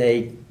that when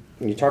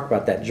you talk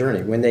about that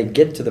journey, when they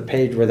get to the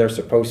page where they're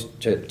supposed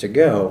to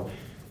go,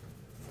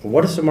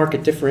 what is the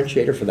market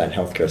differentiator for that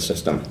healthcare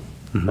system,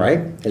 right?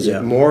 Is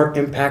it more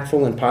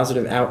impactful and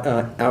positive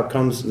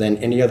outcomes than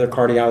any other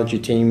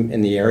cardiology team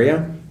in the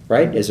area,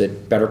 right? Is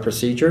it better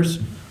procedures?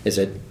 Is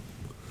it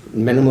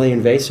minimally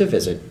invasive?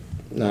 Is it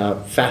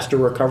faster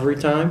recovery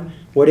time?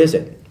 What is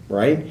it,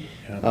 right?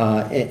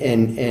 Yeah.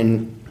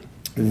 And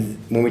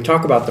when we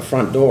talk about the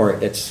front door,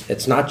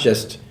 it's not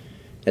just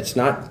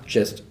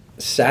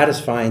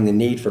satisfying the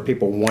need for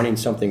people wanting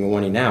something and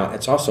wanting out.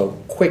 It's also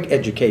quick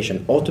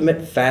education,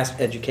 ultimate fast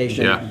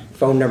education,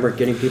 phone number,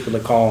 getting people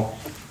to call,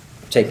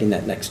 taking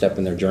that next step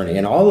in their journey.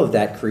 And all of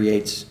that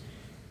creates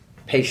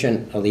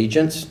patient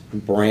allegiance,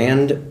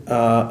 brand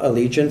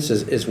allegiance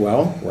as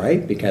well,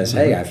 right? Because,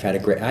 hey, I've had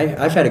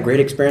a great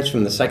experience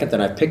from the second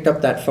that I picked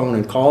up that phone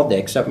and called. They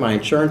accept my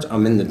insurance,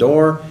 I'm in the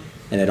door,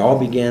 and it all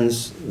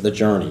begins the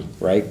journey,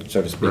 right,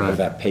 so to speak, of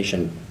that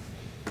patient.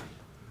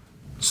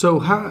 So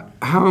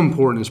how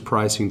important is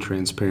pricing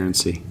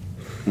transparency?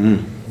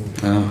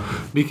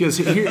 Because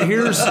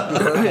here's how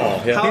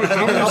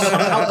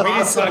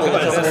possible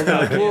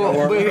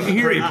is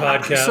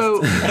podcast.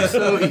 So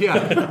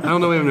I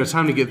don't know if we have enough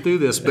time to get through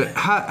this, but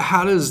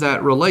how does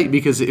that relate?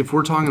 Because if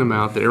we're talking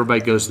about that everybody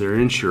goes to their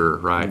insurer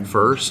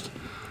first,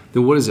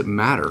 then what does it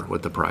matter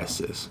what the price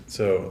is?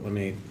 So let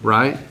me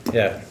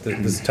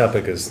this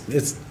topic it's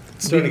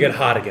starting to get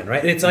hot again,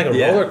 right? It's like a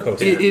roller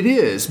coaster. It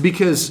is,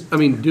 because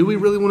do we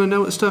really want to know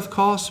what stuff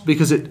costs?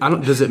 Because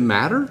does it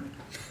matter?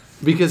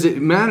 Because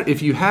it matter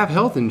if you have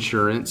health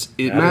insurance.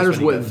 It matters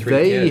what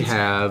they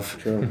have.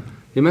 True.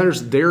 It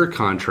matters their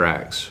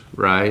contracts,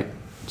 right?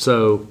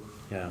 So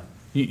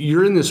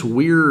you're in this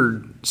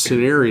weird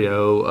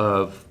scenario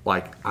of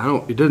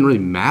it doesn't really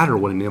matter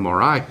what an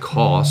MRI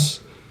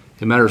costs.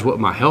 It matters what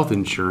my health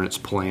insurance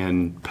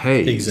plan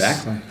pays.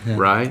 Exactly.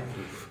 Right?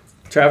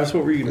 Travis,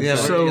 what were you going to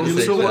say? So you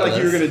looked like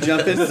you were going to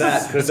jump into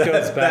that. This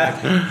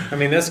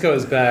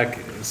goes back.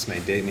 This may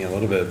date me a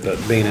little bit, but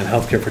being in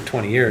healthcare for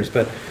 20 years.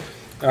 But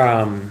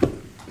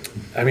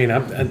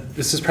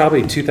this is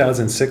probably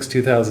 2006,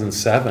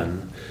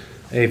 2007.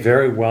 A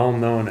very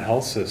well-known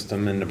health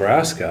system in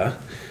Nebraska,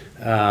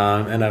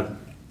 and a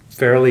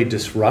fairly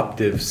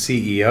disruptive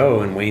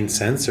CEO, and Wayne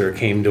Sensor,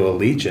 came to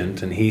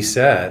Allegiant, and he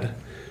said,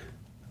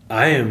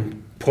 "I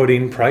am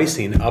putting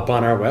pricing up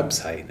on our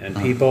website," and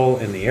people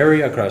in the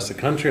area across the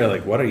country are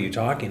like, "What are you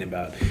talking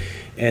about?"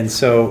 And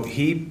so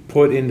he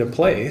put into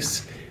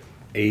place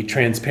a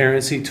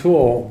transparency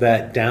tool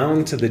that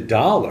down to the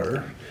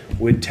dollar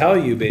would tell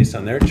you, based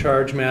on their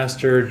charge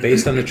master,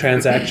 based on the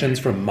transactions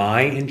from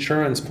my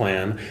insurance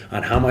plan,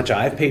 on how much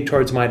I've paid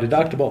towards my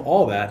deductible,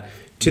 all that.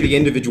 To the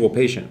individual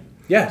patient.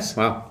 Yes.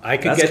 Wow. I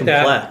could That's get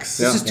complex.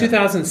 that. This is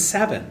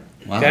 2007.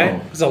 Wow. Okay?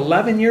 It was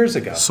 11 years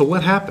ago. So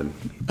what happened?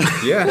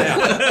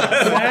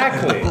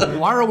 Exactly.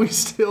 Why are we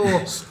still...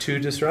 It's too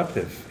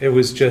disruptive. It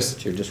was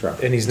just... Too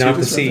disruptive. And he's not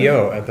the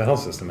CEO at the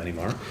health system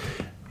anymore.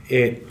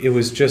 It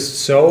was just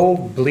so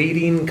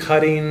bleeding,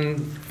 cutting,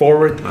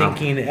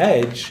 forward-thinking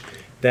edge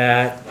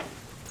that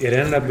it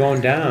ended up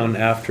going down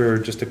after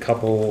just a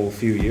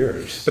few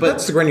years. But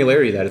that's the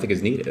granularity that I think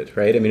is needed,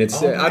 right? I mean,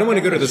 it's Oh my I don't want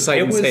to go to the gosh, site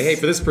it and say, was- hey,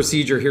 for this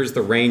procedure, here's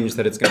the range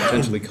that it's going to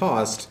potentially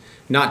cost,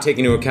 not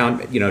taking into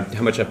account,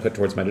 how much I put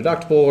towards my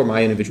deductible or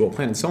my individual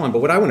plan and so on. But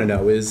what I want to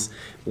know is,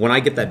 when I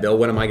get that bill,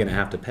 what am I going to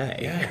have to pay,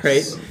 Yes.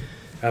 right?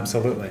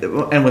 Absolutely.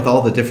 And with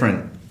all the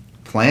different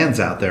plans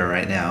out there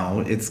right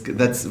now,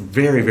 that's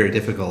very, very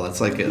difficult. It's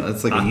like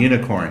a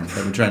unicorn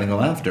that we're trying to go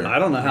after. I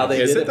don't know how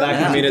they Is did it it back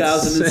though? I in mean,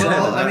 it's- 2007.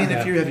 Well, I mean,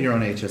 if you have your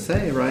own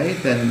HSA, right,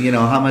 then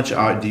how much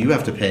do you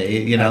have to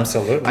pay?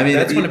 Absolutely. I mean,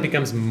 that's when it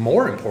becomes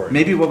more important.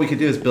 maybe what we could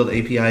do is build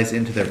APIs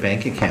into their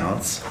bank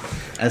accounts,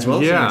 as well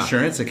as their Yeah.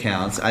 insurance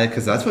accounts,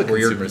 because that's what Where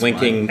you're consumers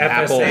linking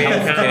Apple FSA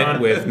Health Kit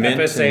account, with Mint.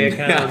 FSA and-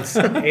 accounts,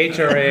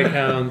 HRA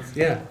accounts.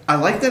 Yeah. want. I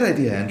like that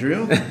idea,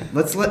 Andrew.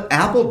 Let's let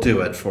Apple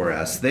do it for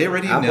us. They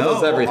already Apple know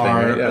does everything,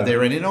 right? Yeah. They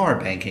already know our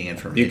banking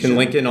information. You can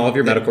link in all of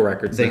your medical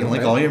records. They now, can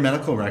link right? all your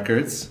medical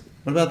records.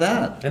 What about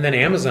that? And then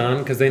Amazon,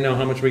 because they know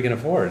how much we can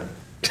afford.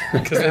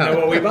 Because they know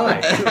what we buy.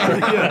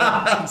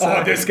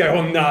 Oh, this guy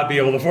will not be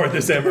able to afford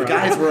this MRI.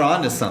 Guys, we're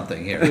on to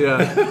something here.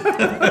 Yeah.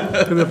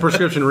 And the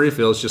prescription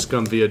refills just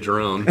come via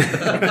drone.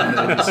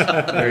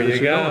 There you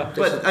go.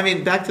 But I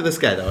mean, back to this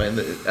guy though.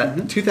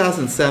 In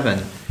 2007,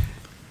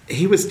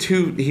 he was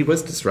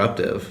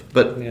disruptive.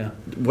 But Yeah.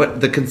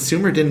 what the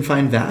consumer didn't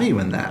find value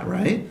in that,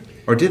 right?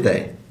 Or did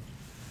they?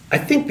 I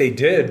think they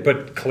did,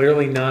 but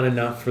clearly not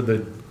enough for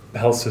the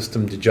health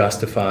system to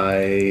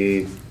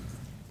justify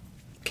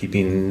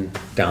keeping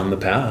down the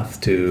path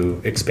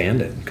to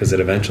expand it, because it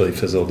eventually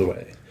fizzled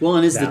away. Well,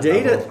 and is the That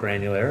level data of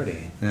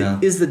granularity? Yeah.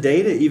 is the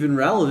data even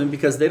relevant,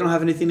 because they don't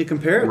have anything to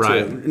compare it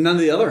Right. to? None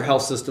of the other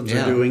health systems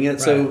Yeah. are doing it.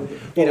 So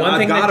Well,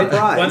 I've got a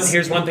prize.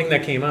 Here's one thing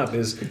that came up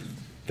is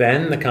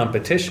then the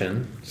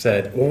competition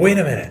said, well, wait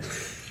a minute.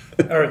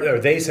 or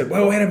they said,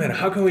 well, wait a minute,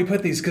 how can we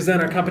put these? Because then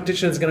our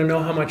competition is going to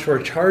know how much we're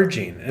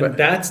charging. And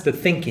that's the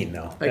thinking,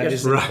 though. I That guess,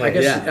 isn't I like-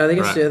 guess, Yeah. I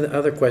guess the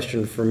other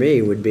question for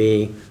me would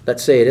be,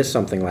 let's say it is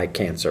something like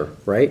cancer,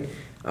 right?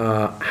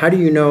 How do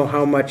you know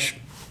how much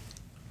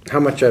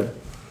a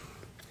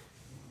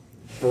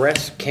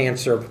breast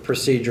cancer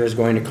procedure is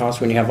going to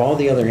cost when you have all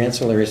the other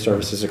ancillary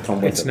services that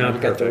come with It's it? not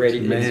You've got the perfect.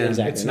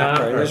 exactly, It's not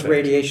perfect. There's perfect.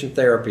 radiation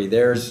therapy.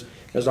 There's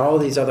all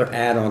these other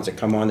add-ons that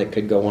come on that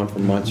could go on for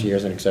months,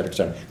 years, and et cetera, et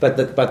cetera.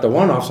 But the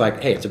one-off's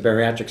like, hey, it's a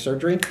bariatric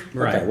surgery.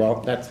 Right. Okay, well,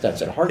 that's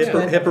it. A heart Hip-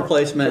 stent, hip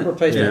replacement. hip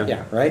replacement.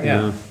 Yeah. Yeah. Right.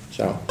 Yeah.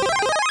 So.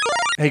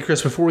 Hey,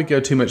 Chris, before we go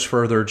too much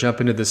further, jump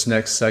into this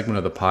next segment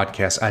of the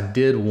podcast, I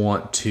did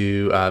want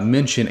to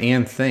mention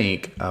and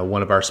thank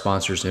one of our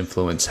sponsors,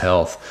 Influence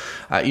Health.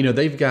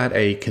 They've got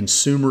a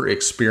consumer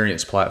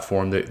experience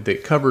platform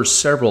that covers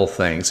several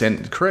things.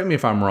 And correct me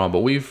if I'm wrong, but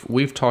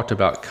we've talked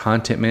about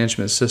content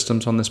management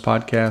systems on this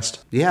podcast.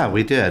 Yeah,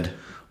 we did.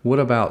 What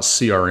about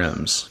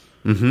CRMs?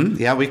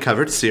 Yeah, we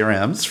covered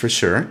CRMs for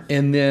sure.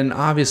 And then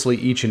obviously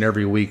each and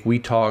every week we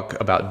talk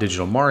about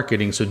digital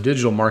marketing. So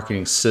digital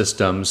marketing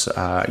systems,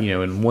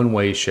 in one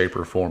way, shape,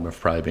 or form have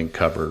probably been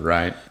covered,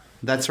 right?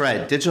 That's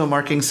right, digital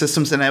marketing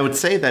systems, and I would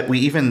say that we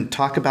even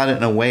talk about it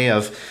in a way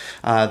of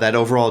that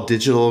overall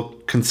digital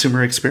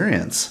consumer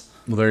experience.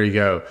 Well, there you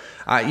go.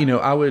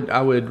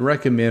 I would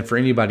recommend for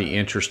anybody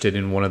interested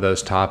in one of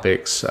those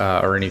topics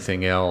or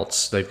anything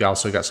else. They've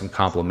also got some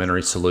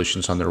complimentary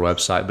solutions on their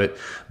website.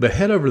 But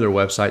head over to their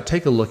website,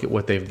 take a look at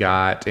what they've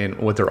got and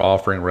what they're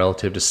offering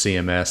relative to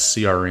CMS,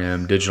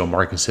 CRM, digital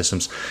marketing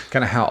systems,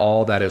 kind of how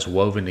all that is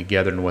woven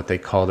together in what they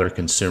call their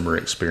consumer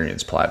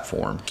experience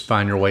platform.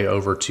 Find your way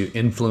over to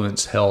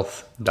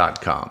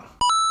influencehealth.com.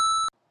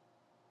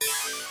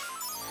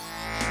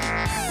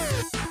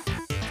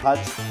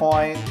 Touch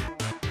point,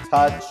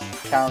 touch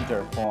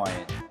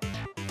counterpoint.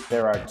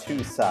 There are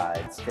two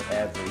sides to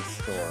every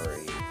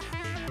story.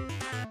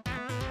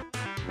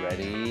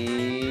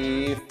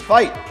 Ready,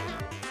 fight!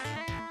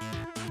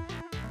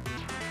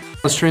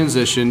 Let's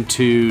transition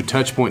to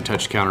touch point,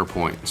 touch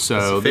counterpoint.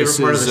 So It's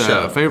the favorite part of the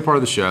show. favorite part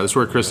of the show. This is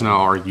where Chris and I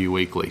argue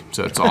weekly.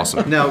 So it's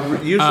awesome.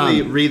 Now,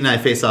 usually Reed and I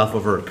face off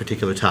over a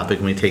particular topic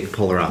and we take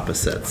polar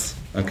opposites.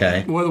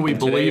 Okay. Whether we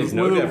believe is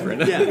no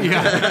different.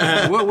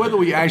 whether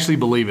we actually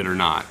believe it or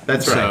not.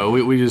 That's So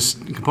we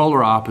just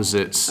polar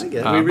opposites. We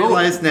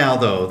realize now,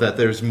 though, that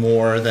there's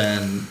more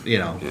than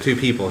two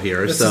people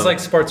here. This so is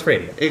like sports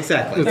radio.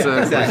 exactly.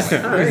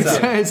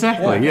 Exactly.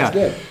 Exactly. Yeah. that's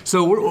good.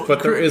 So we're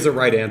But there is a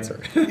right answer.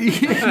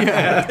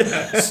 yeah.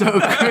 So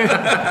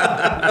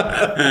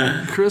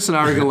Chris and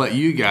I are going to let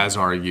you guys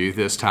argue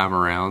this time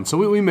around. So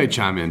we may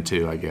chime in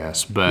too, I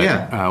guess. But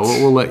Yeah.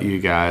 we'll let you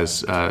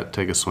guys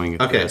take a swing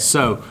at Okay. this.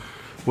 So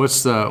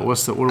what are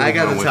we I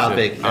got going a with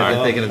topic it? I've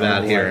been thinking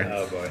about here.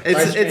 Oh, boy.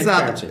 It's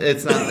not.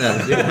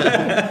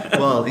 Transparency.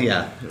 Well,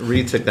 yeah.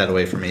 Reed took that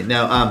away from me.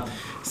 Now,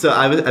 so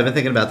I've been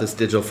thinking about this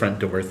digital front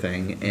door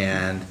thing,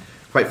 and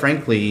quite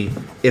frankly,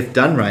 if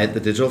done right,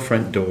 the digital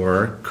front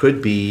door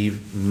could be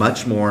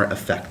much more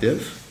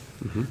effective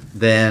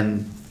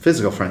than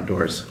physical front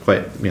doors.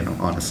 Quite,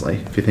 honestly,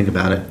 if you think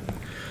about it.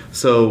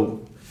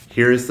 So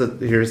here's the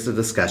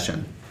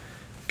discussion: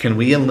 can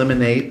we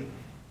eliminate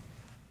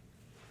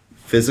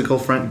physical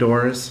front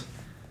doors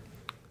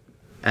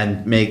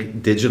and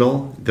make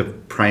digital the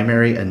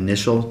primary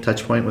initial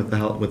touch point with the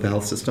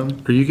health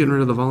system? Are you getting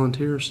rid of the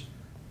volunteers?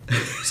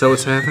 So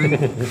what's happening?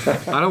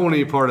 I don't want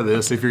any part of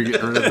this if you're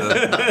getting rid of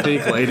the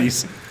pink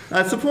ladies.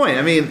 That's the point.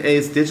 I mean,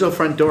 is digital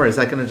front door, is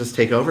that going to just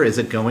take over? Is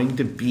it going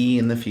to be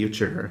in the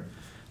future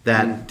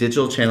that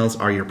digital channels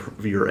are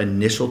your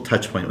initial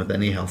touch point with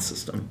any health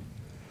system?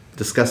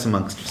 Discuss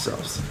amongst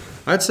yourselves.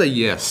 I'd say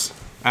yes.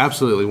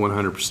 Absolutely,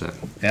 100%.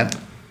 Yeah?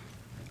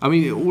 I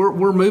mean,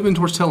 we're moving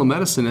towards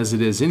telemedicine as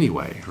it is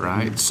anyway,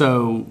 right? Mm-hmm.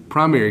 So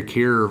primary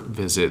care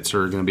visits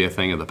are going to be a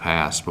thing of the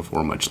past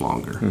before much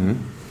longer. Mm-hmm.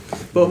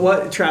 But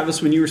what,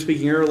 Travis, when you were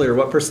speaking earlier,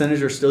 what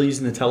percentage are still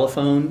using the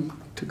telephone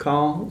to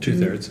call?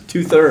 2/3.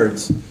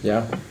 2/3.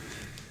 Yeah.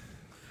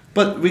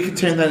 But we could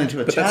turn that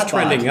into a chatbot. that's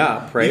trending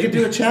up, right? You could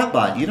do a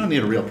chatbot. You don't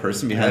need a real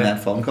person behind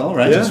that phone call,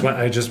 right?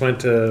 I just went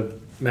to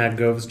Matt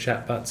Gove's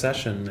chatbot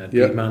session at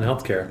Yep. Big Mountain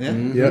Healthcare.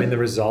 Yeah. I mean, the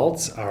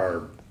results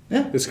are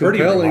It's pretty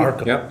compelling.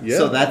 remarkable. Yep. Yeah.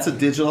 So that's a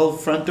digital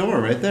front door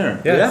right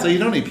there. Yeah. So you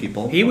don't need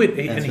people. He would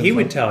answering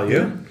the tell phone.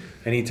 you,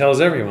 and he tells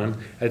everyone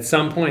at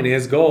some point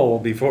his goal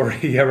before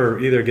he ever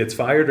either gets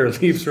fired or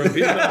leaves from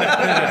Big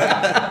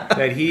Mountain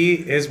that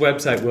his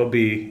website will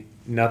be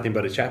nothing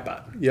but a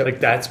chatbot. Yep. Like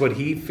that's what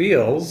he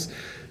feels.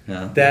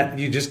 Yeah. That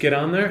you just get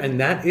on there, and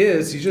that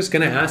is you're just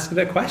going to ask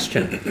the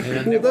question.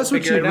 And Well, that's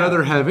what figure you'd it out.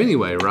 rather have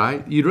anyway,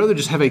 right? You'd rather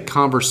just have a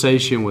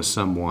conversation with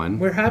someone.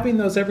 We're having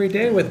those every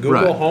day with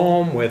Google Right.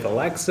 Home, with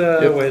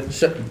Alexa, with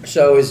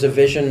So is the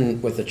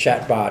vision with the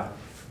chatbot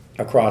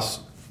across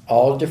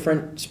all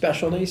different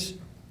specialties?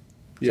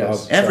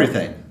 Yes.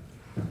 Everything.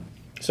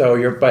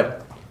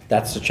 But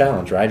that's the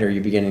challenge, right? Are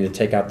you beginning to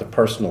take out the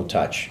personal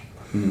touch,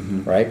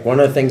 right? One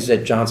of the things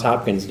that Johns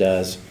Hopkins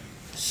does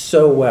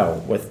so well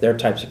with their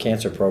types of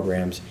cancer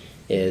programs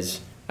is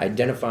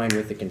identifying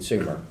with the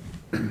consumer,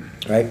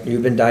 right?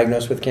 You've been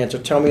diagnosed with cancer.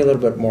 Tell me a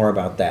little bit more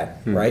about that,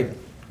 right?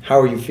 How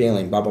are you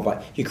feeling? Blah, blah,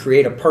 blah. You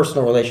create a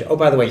personal relation. Oh,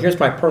 by the way, here's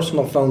my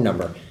personal phone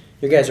number.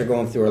 You guys are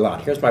going through a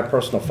lot. Here's my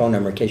personal phone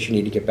number in case you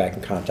need to get back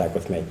in contact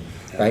with me,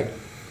 right?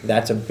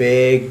 That's a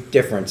big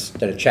difference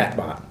than a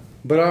chatbot.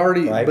 But I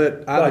already, Right?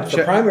 but I,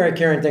 for primary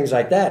care and things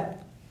like that,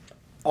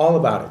 all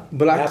about it.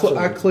 but I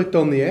Absolutely. clicked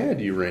on the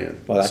ad you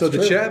ran. Well, that's so the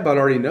true. chatbot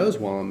already knows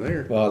while I'm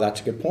there. Well, that's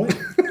a good point.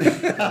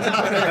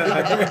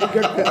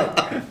 Good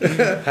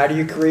point. How do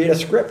you create a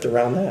script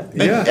around that?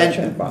 Yeah.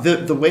 And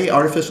Chatbot. the way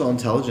artificial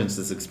intelligence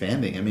is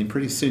expanding, I mean,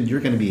 pretty soon you're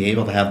going to be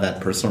able to have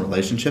that personal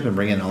relationship and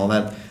bring in all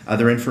that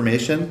other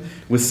information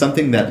with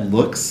something that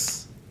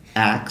looks,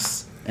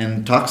 acts,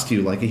 and talks to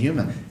you like a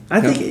human. I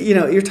think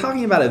you're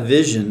talking about a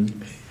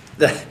vision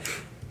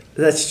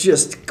that's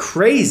just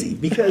crazy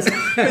because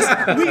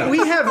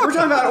we're talking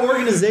about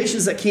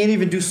organizations that can't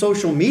even do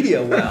social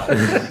media well.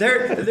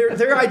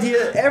 Their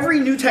idea, every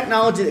new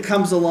technology that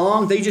comes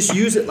along, they just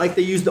use it like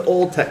they use the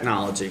old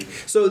technology.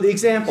 So the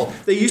example,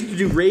 they used to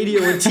do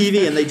radio and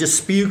TV and they just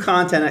spew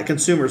content at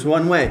consumers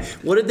one way.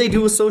 What did they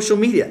do with social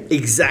media?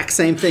 Exact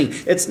same thing.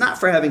 It's not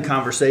for having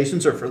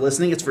conversations or for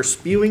listening, it's for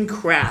spewing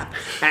crap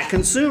at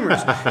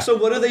consumers. So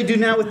what do they do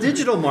now with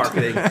digital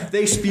marketing?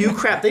 They spew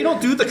crap. They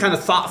don't do the kind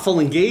of thoughtful,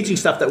 engaging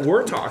stuff that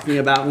we're talking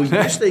about. We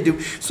wish they do.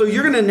 So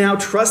you're going to now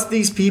trust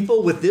these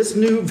people with this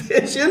new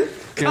vision?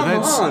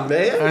 Come on,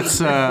 man. That's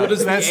Well,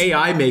 does the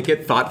AI make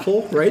it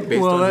thoughtful, right?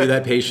 Based Well, on who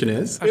that- that patient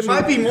is? It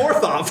might be more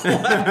thoughtful.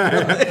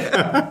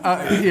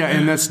 yeah,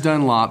 and that's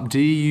Dunlop,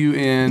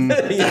 DUN.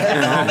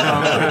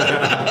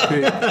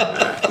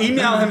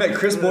 Email him at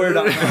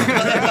chrisboyer.com.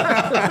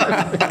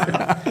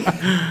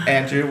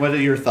 Andrew, what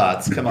are your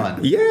thoughts? Come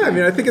on. Yeah, I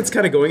mean, I think it's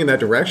kind of going in that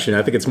direction.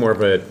 I think it's more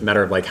of a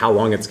matter of like how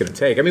long it's going to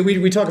take. I mean,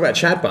 we talk about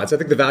chatbots. I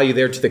think the value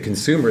there to the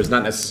consumer is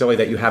not necessarily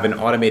that you have an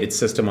automated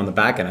system on the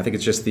back end. I think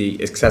it's just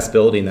the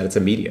accessibility and that it's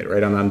immediate,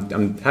 right?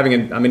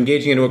 I'm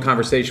engaging into a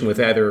conversation with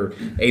either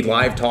a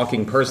live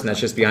talking person that's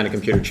just behind a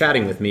computer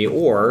chatting with me,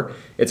 or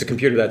it's a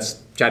computer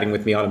that's chatting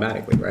with me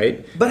automatically,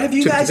 right? But have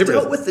you To guys consumer-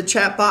 dealt with the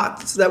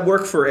chatbots that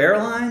work for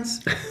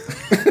airlines?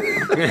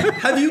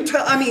 Have you?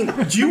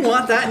 Do you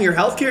want that in your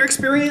healthcare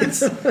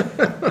experience? Oh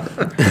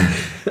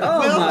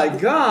my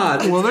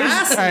God! Well,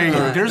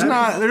 there's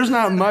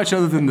not much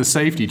other than the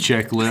safety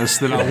checklist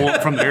that I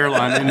want from the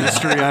airline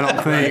industry. I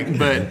don't think,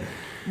 but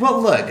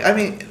Well, look, I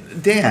mean,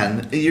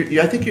 Dan,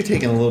 I think you're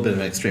taking a little bit of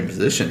an extreme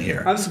position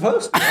here. I'm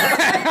supposed to.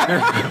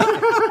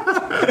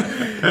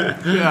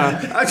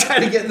 yeah, I'm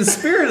trying to get in the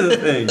spirit of the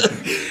thing.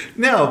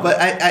 No, but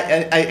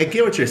I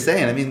get what you're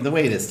saying. I mean, the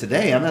way it is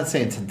today, I'm not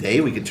saying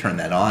today we could turn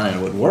that on and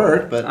it would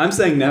work, but I'm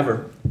saying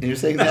never. you're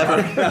saying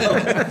never.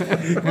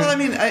 Well, I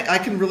mean, I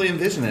can really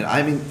envision it.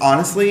 I mean,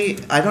 honestly,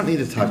 I don't need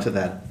to talk to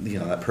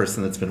that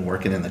person that's been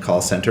working in the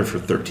call center for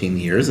 13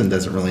 years and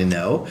doesn't really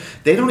know.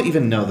 They don't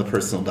even know the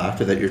personal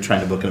doctor that you're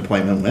trying to book an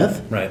appointment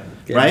with. right.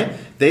 Right?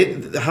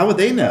 how would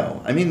they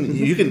know? I mean,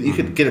 you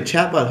could get a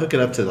chatbot, hook it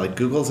up to like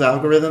Google's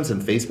algorithms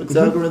and Facebook's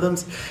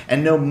algorithms,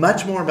 and know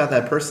much more about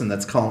that person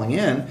that's calling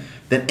in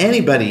than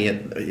anybody,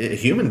 a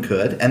human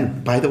could.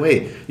 And by the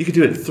way, you could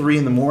do it at 3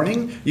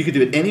 a.m. You could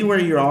do it anywhere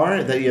you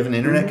are that you have an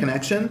internet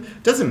connection.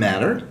 Doesn't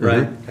matter,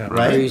 Right.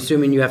 Right? Are you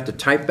assuming you have to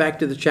type back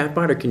to the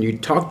chatbot, or can you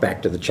talk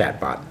back to the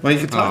chatbot? Well, you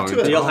can talk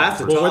to it. You'll have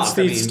to Well, talk. what's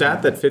the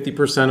stat that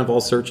 50% of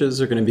all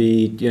searches are going to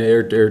be,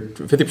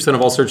 50%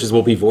 of all searches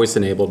will be voice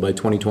enabled by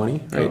 2020?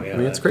 Right? Oh, yeah, I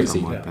mean, it's crazy.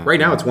 something like that. Right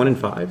now, it's 1 in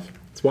 5.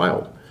 It's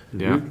wild.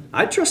 Yeah.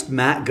 I trust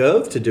Matt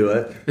Gove to do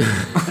it.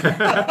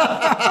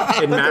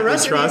 And Matt, we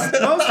trust.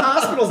 Most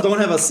hospitals don't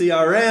have a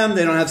CRM.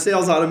 They don't have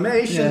sales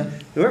automation.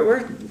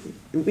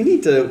 We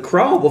need to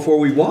crawl before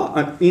we walk.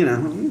 But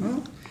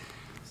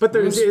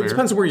That's it fair.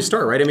 depends on where you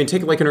start, right? I mean,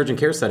 take like an urgent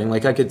care setting.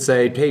 Like I could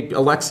say, hey,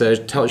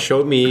 Alexa,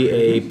 show me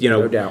a,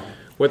 No doubt.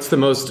 what's the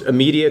most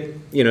immediate,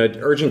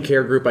 urgent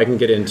care group I can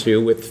get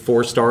into with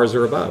 4 stars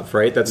or above,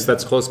 right?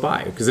 That's close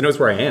by because it knows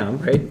where I am,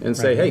 right? And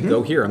say, hey,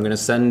 go here. I'm going to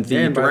send the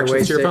And by the way,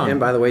 directions to your phone. and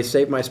by the way,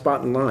 save my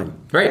spot in line.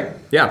 Right?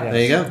 Yeah.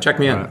 There you go. Check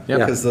me in. Right. Yep.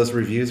 Because those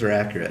reviews are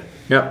accurate.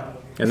 Yep.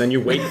 And then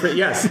you wait for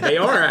yes, they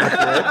are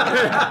accurate.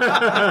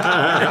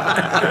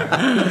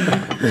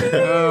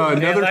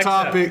 Another Alexa,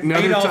 topic.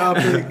 Another read all-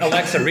 topic.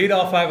 Alexa, read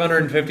all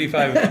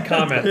 555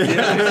 comments.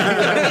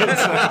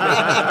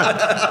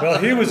 Well,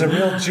 he was a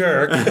real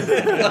jerk.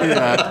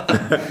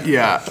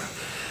 Yeah.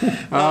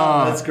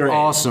 That's great.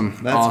 Awesome.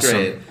 That's Awesome.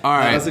 great. All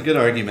right. That was a good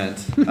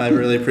argument. I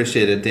really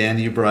appreciate it. Dan,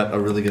 you brought a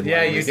really good Yeah,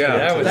 line. you did.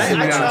 That was. I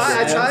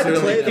tried to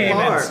play the Came in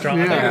part. strong.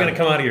 I thought you Yeah. were going to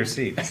come out of your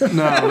seat. No,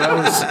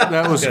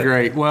 that was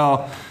great.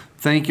 Well,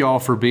 thank you all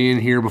for being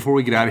here. Before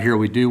we get out of here,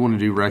 we do want to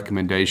do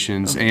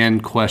recommendations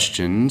and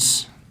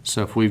questions.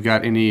 So if we've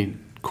got any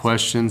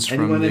questions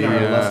from Anyone in our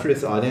the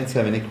illustrious audience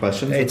have any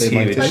questions It's that they'd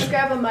like huge. to Let's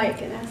grab a mic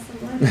and ask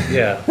someone.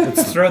 Yeah,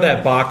 let's throw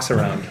that box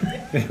around.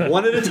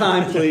 One at a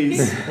time,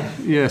 please.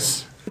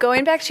 yes.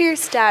 Going back to your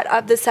stat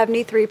of the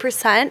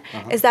 73%,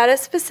 is that a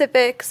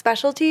specific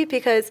specialty?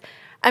 Because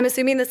I'm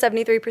assuming the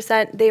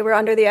 73%, they were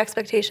under the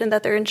expectation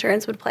that their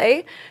insurance would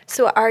pay.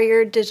 So are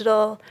your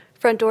digital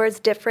front doors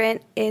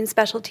different in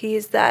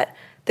specialties that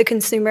the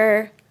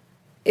consumer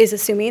is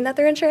assuming that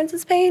their insurance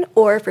is paying,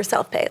 or for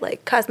self-pay,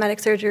 like cosmetic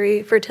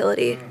surgery,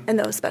 fertility, and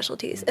those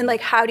specialties? And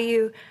like, how do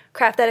you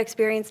craft that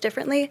experience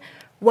differently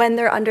when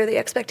they're under the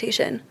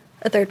expectation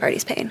a third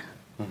party's paying?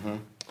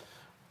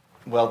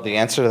 Well, the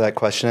answer to that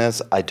question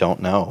is I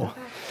don't know.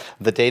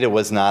 The data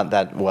was not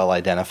that well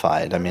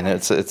identified. I mean,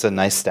 it's a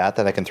nice stat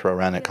that I can throw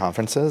around at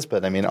conferences,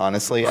 but I mean,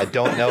 honestly, I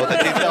don't know the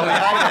detail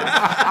behind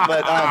it.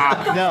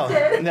 But no.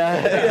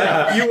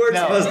 You weren't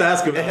No. supposed to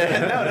ask him.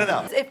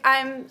 No. If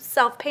I'm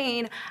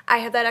self-paying, I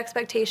have that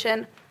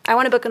expectation. I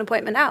want to book an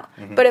appointment now.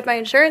 But if my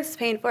insurance is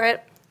paying for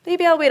it,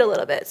 maybe I'll wait a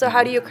little bit. So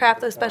how do you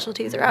craft those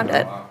specialties around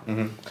it?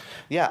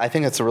 Yeah, I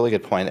think that's a really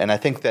good point. And I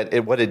think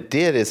that what it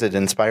did is it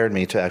inspired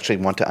me to actually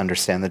want to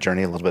understand the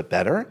journey a little bit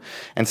better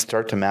and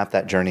start to map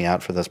that journey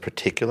out for those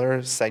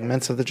particular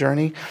segments of the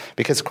journey.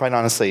 Because quite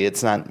honestly,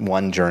 it's not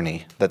one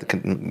journey that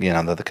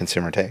the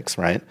consumer takes,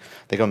 right?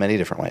 They go many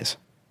different ways.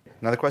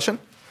 Another question?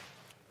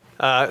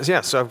 So I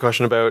have a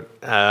question about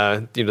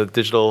the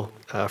digital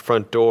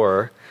front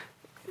door.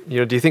 Do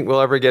you think we'll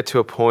ever get to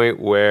a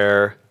point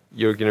where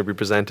you're going to be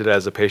presented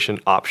as a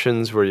patient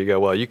options where you go,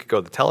 well, you could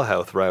go the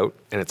telehealth route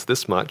and it's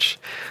this much,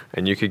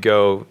 and you could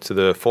go to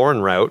the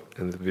foreign route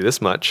and it'd be this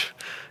much,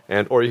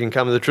 or you can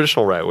come to the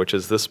traditional route, which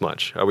is this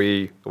much. Are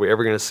we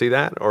ever going to see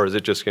that, or is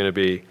it just going to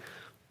be,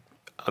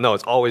 no,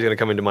 it's always going to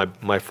come into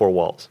my 4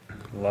 walls?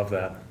 Love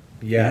that.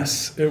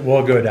 Yes, it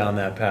will go down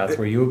that path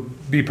where you'll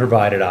be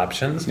provided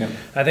options. Yep.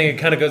 I think it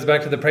kind of goes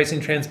back to the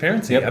pricing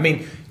transparency. Yep. I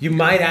mean, you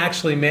might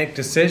actually make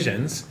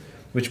decisions,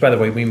 which, by the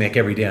way, we make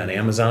every day on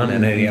Amazon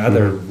and any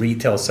other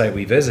retail site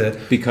we visit.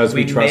 Because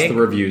we trust make- the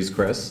reviews,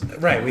 Chris.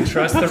 Right, we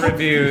trust the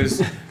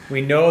reviews,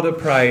 we know the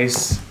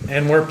price,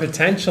 and we're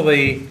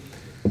potentially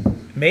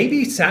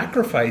maybe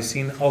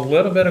sacrificing a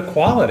little bit of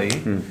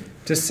quality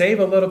to save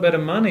a little bit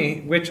of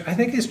money, which I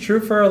think is true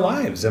for our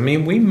lives. I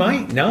mean, we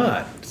might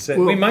not.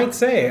 We might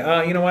say,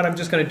 you know what, I'm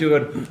just going to do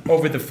an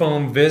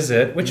over-the-phone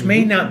visit, which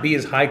may not be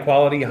as high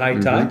quality, high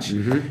touch,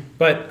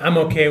 but I'm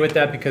okay with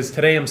that because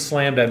today I'm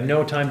slammed. I have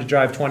no time to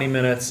drive 20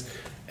 minutes,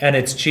 and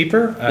it's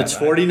cheaper. It's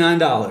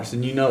 $49,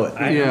 and you know it.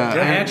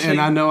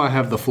 And I know I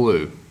have the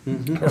flu.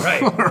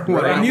 Right.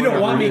 Whatever And you don't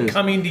want it me is.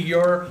 coming to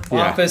your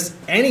office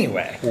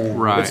anyway.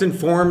 Right. It's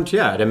informed,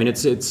 yeah. I mean,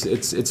 it's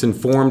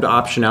informed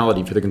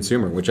optionality for the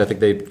consumer, which I think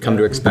they come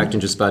to expect in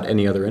just about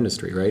any other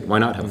industry, right? Why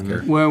not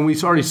healthcare? Well, we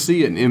already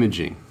see it in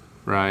imaging,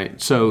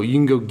 right? So you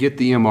can go get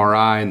the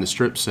MRI in the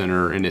strip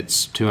center and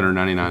it's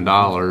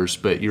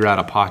 $299, but your out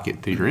of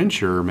pocket through your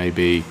insurer may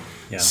be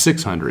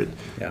 $600.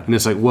 Yeah. And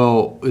it's like,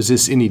 well, is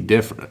this any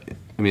different?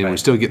 I mean, we're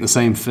still getting the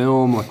same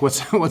film. Like, what's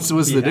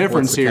the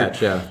difference What's the here?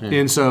 catch? Yeah.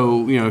 And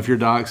so, if your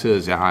doc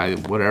says,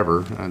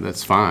 whatever,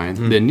 that's fine,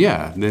 then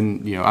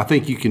I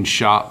think you can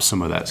shop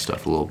some of that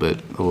stuff a little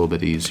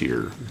bit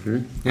easier.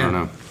 I don't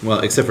know. Well,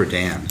 except for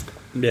Dan.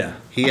 Yeah.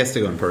 He has to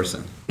go in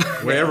person,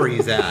 wherever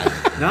he's at.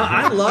 No,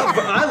 I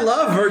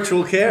love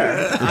virtual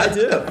care. I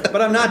do.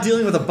 But I'm not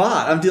dealing with a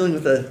bot. I'm dealing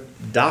with a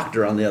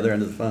doctor on the other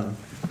end of the phone.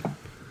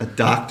 A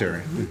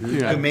doctor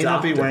Yeah. who may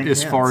not be wearing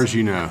As pants. far as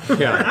you know.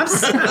 Yeah.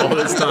 All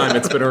this time,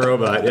 it's been a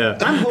robot. Yeah.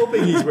 I'm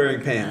hoping he's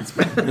wearing pants.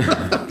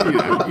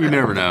 You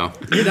never know.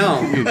 You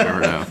don't. You never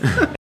know.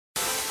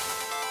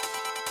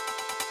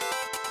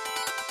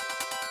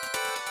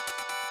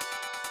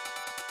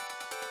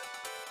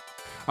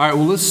 All right,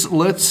 well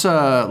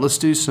let's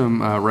do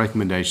some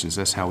recommendations.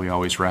 That's how we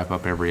always wrap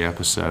up every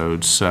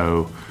episode.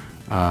 So,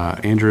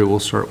 Andrew, we'll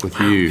start with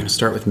you.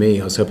 Start with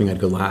me. I was hoping I'd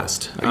go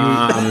last.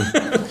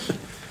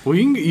 Well,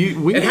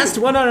 It has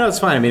to. Well, no, it's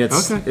fine. I mean,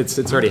 it's Okay. it's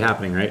already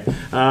happening, right?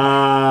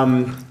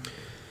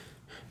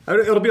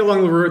 It'll be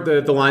along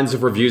the lines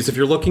of reviews. If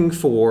you're looking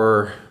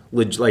for,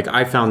 like,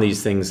 I found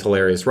these things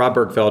hilarious. Rob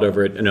Bergfeld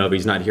over at Innova,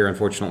 he's not here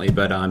unfortunately,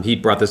 but he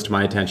brought this to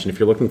my attention. If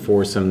you're looking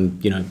for if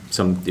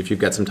you've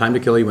got some time to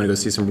kill, you want to go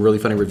see some really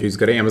funny reviews,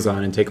 go to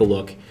Amazon and take a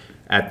look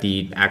at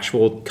the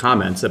actual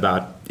comments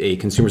about a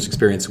consumer's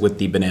experience with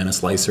the banana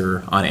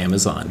slicer on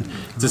Amazon.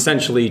 It's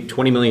essentially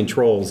 20 million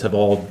trolls have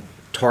all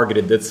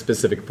targeted this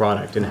specific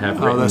product and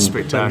have written that's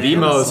spectacular. the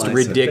most Slicer.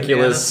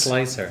 ridiculous,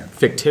 Banana slicer.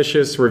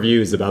 fictitious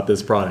reviews about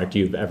this product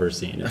you've ever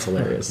seen. It's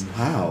hilarious.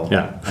 Wow.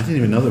 Yeah. I didn't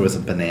even know there was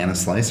a banana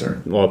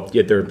slicer. Well,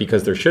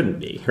 because there shouldn't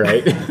be,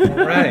 right?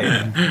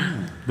 Right.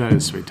 That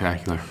is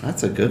spectacular.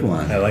 That's a good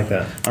one. I like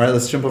that. All right,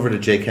 let's jump over to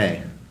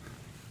JK.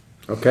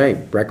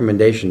 Okay,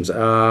 recommendations.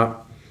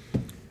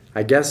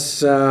 I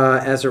guess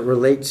as it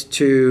relates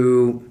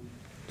to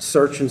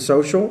search and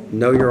social,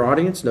 know your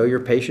audience, know your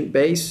patient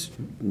base,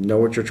 know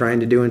what you're trying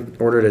to do in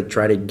order to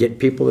try to get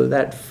people to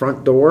that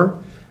front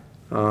door,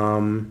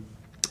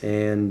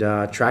 and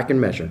track and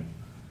measure.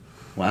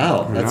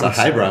 Wow, that's a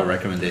highbrow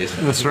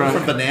recommendation. That's right.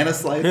 From banana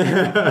slicer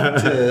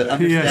to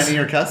understanding Yes.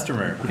 your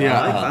customer.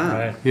 Yeah. Wow.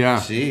 Right. Yeah.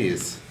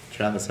 Jeez.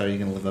 Travis, how are you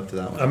going to live up to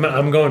that one?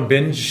 I'm going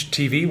binge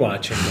TV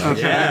watching. though.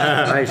 Nice.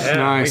 Yeah,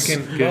 Nice.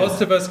 Good.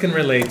 Most of us can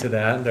relate to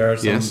that. There are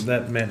some Yes.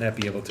 that might not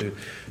be able to.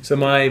 So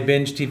my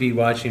binge TV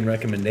watching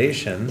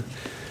recommendation,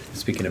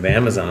 speaking of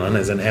Amazon,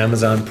 is an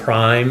Amazon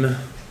Prime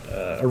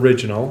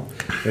original,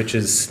 which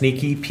is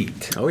Sneaky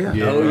Pete. Oh yeah.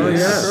 Oh,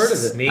 yeah. I've heard of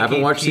it. Sneaky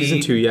Haven't watched Pete.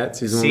 season 2 yet.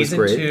 Season 1 was Season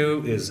great.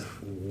 2 is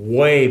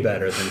way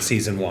better than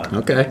season 1.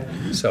 Okay.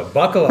 So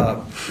buckle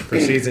up for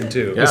season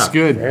 2. Yeah. It's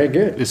good. Very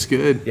good. It's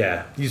good.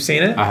 Yeah. You've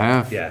seen it? I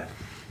have. Yeah.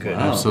 Good.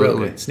 Wow. Absolutely.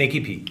 Real good.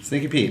 Sneaky Pete.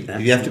 Sneaky Pete.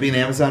 You have to be an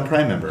Amazon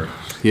Prime member.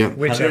 Yep.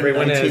 Which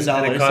everyone is,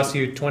 and it $119. costs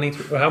you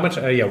 23. How much?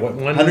 What?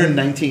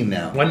 119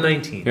 now.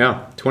 119.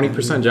 Yeah.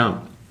 20%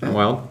 jump.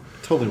 Well.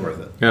 Totally worth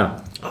it. Yeah.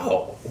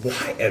 Oh,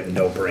 why a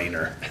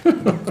no-brainer?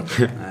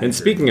 And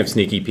speaking of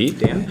Sneaky Pete,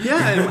 Dan.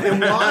 Yeah, and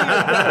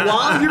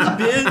while you're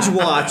binge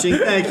watching,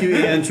 thank you,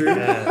 Andrew,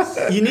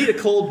 you need a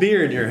cold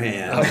beer in your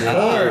hand. Of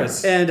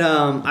course. And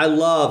I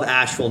love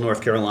Asheville,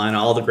 North Carolina,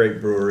 all the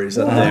great breweries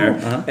up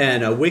there.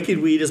 And Wicked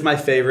Weed is my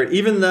favorite,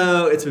 even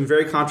though it's been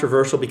very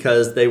controversial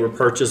because they were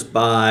purchased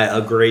by a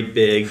great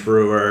big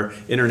brewer,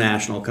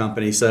 international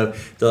company. So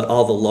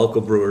all the local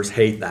brewers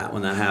hate that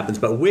when that happens.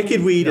 But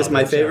Wicked Weed is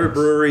my they're favorite jealous.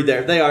 brewery.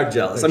 They are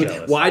jealous. They're I mean,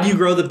 jealous. why do you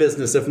grow the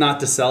business if not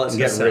to sell it and To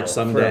get sell rich for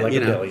someday? like you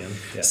 $1 know? billion.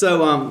 Yeah.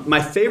 So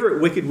my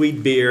favorite Wicked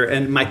Weed beer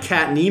and my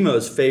cat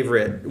Nemo's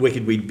favorite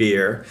Wicked Weed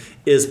beer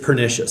is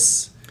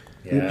Pernicious.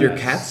 Yeah. Your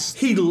cat's.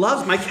 He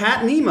loves, my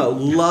cat Nemo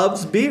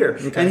loves beer.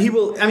 And he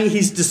will, I mean,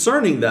 he's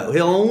discerning though.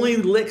 He'll only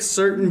lick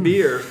certain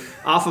beer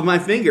off of my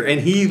finger. And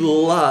he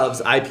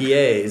loves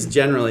IPAs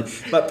generally.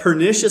 But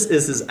Pernicious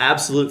is his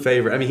absolute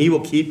favorite. I mean, he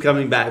will keep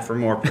coming back for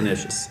more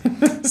Pernicious.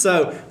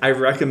 So I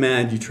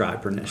recommend you try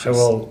Pernicious. I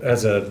will,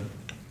 as a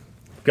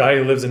guy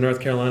who lives in North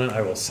Carolina,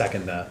 I will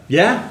second that.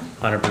 Yeah?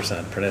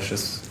 100%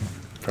 Pernicious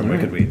from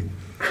Wicked Weed.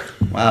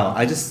 Wow,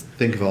 I just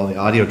think of all the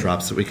audio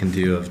drops that we can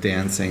do of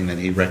Dan saying that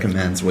he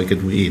recommends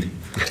Wicked Weed.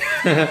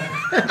 And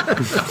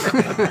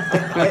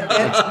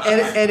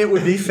it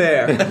would be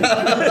fair.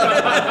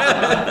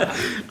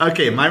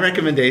 Okay, my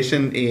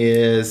recommendation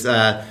is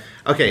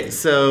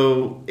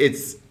so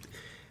it's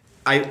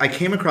I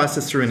came across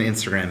this through an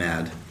Instagram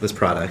ad, this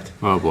product.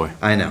 Oh boy.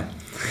 I know.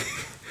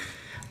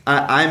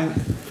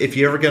 If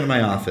you ever go to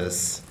my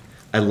office,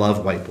 I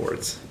love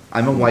whiteboards.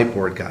 I'm a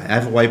whiteboard guy. I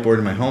have a whiteboard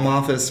in my home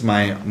office,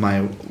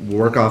 my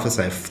work office.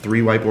 I have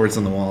 3 whiteboards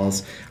on the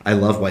walls. I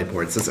love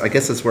whiteboards. I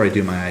guess that's where I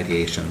do my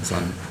ideations,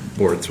 on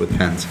boards with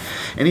pens.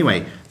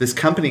 Anyway, this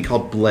company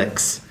called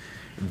Blix,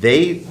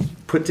 they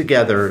put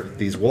together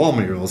these wall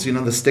murals. You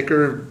know, the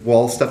sticker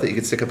wall stuff that you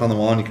can stick up on the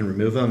wall and you can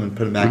remove them and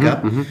put them back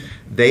up?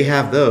 They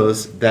have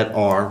those that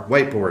are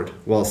whiteboard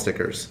wall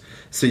stickers.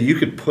 So you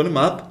could put them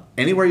up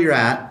anywhere you're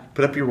at,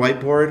 put up your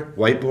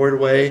whiteboard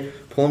away,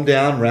 pull them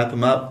down, wrap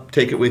them up,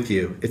 take it with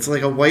you. It's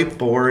like a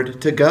whiteboard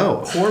to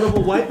go.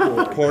 Portable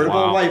whiteboard.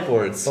 Portable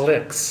whiteboards.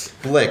 Blix.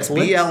 Blix.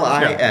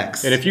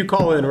 B-L-I-X. And if you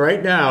call in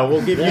right now,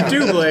 we'll give you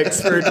 2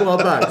 Blicks for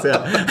 $12.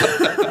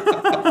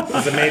 Yeah.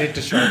 Has it made it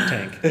to Shark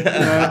Tank?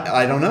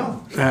 I don't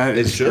know. That It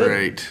is should.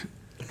 great.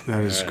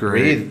 That is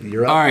great. Reed,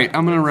 you're up. All right,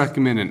 I'm going to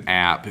recommend an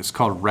app. It's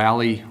called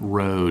Rally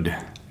Road.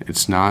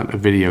 It's not a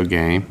video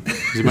game.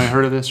 Has anybody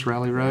heard of this,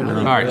 Rally Road?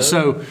 All right,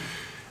 so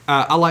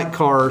I like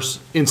cars.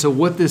 And so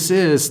what this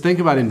is, think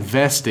about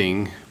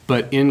investing,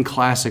 but in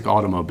classic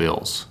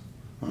automobiles.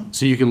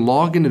 So you can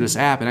log into this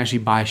app and actually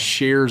buy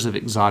shares of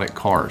exotic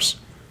cars.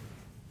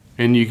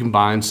 And you can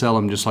buy and sell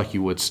them just like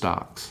you would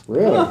stocks.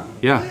 Really?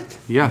 Yeah,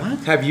 yeah.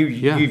 Have you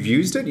you've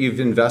used it?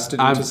 You've invested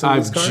into some of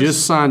these I've cars?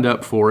 just signed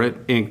up for it,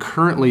 and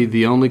currently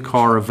the only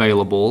car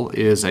available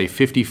is a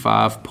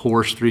 55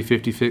 Porsche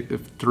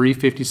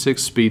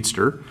 356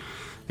 Speedster,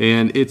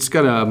 and it's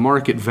got a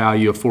market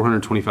value of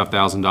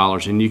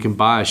 $425,000, and you can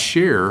buy a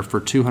share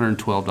for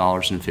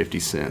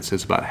 $212.50.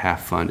 It's about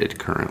half funded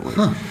currently.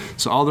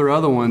 So all their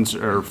other ones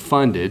are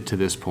funded to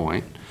this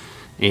point.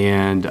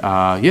 And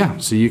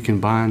so you can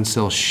buy and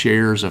sell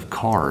shares of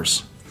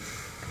cars.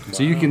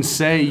 So you can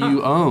say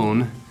you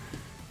own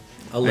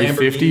a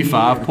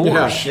 55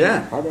 Porsche.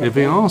 Yeah. It'd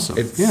be awesome.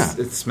 It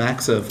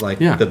smacks of like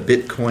Yeah. the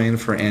Bitcoin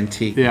for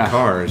antique Yeah.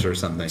 cars or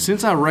something.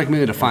 Since I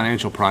recommended a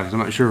financial product, I'm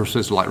not sure if we're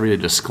supposed to like read a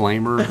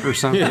disclaimer or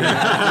something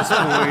at this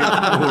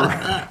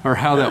point, or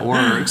how that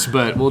works,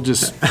 but we'll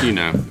just,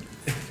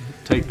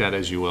 take that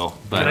as you will.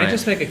 But Can I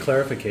just make a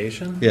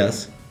clarification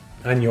Yes.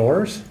 on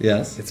yours?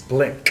 Yes. It's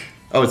Blick.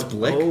 Oh, it's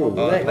Blick. I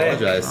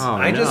apologize.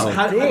 I just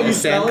How do you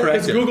stand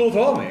because corrected? Google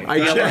told me.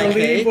 I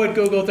believe what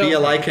Google told me.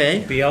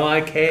 B-L-I-K?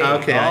 B-L-I-K.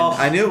 Okay,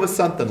 I knew it was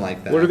something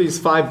like that. What are these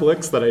 5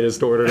 Blicks that I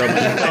just ordered on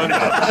my phone?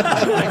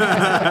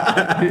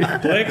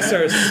 Blicks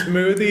are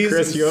smoothies.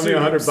 Chris, you owe me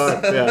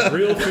 $100. Yeah.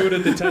 Real food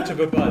at the touch of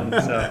a button.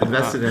 So.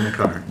 Invested in a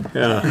car.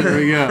 There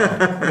we go.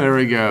 There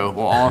we go.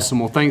 Well, awesome.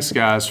 Well, thanks,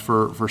 guys,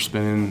 for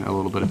spending a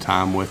little bit of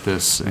time with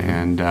us.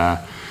 And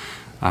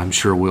I'm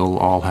sure we'll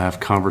all have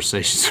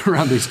conversations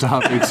around these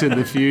topics in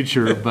the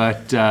future.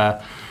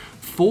 But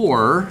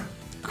for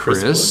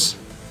Chris,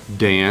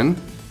 Dan,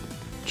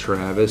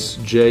 Travis,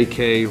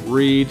 J.K.,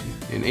 Reed,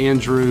 and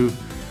Andrew,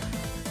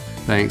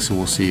 thanks, and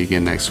we'll see you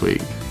again next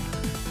week.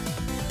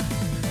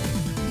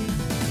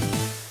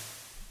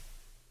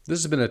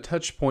 This has been a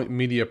Touchpoint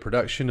Media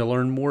production. To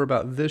learn more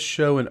about this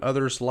show and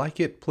others like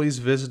it, please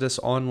visit us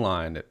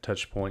online at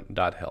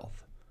touchpoint.health.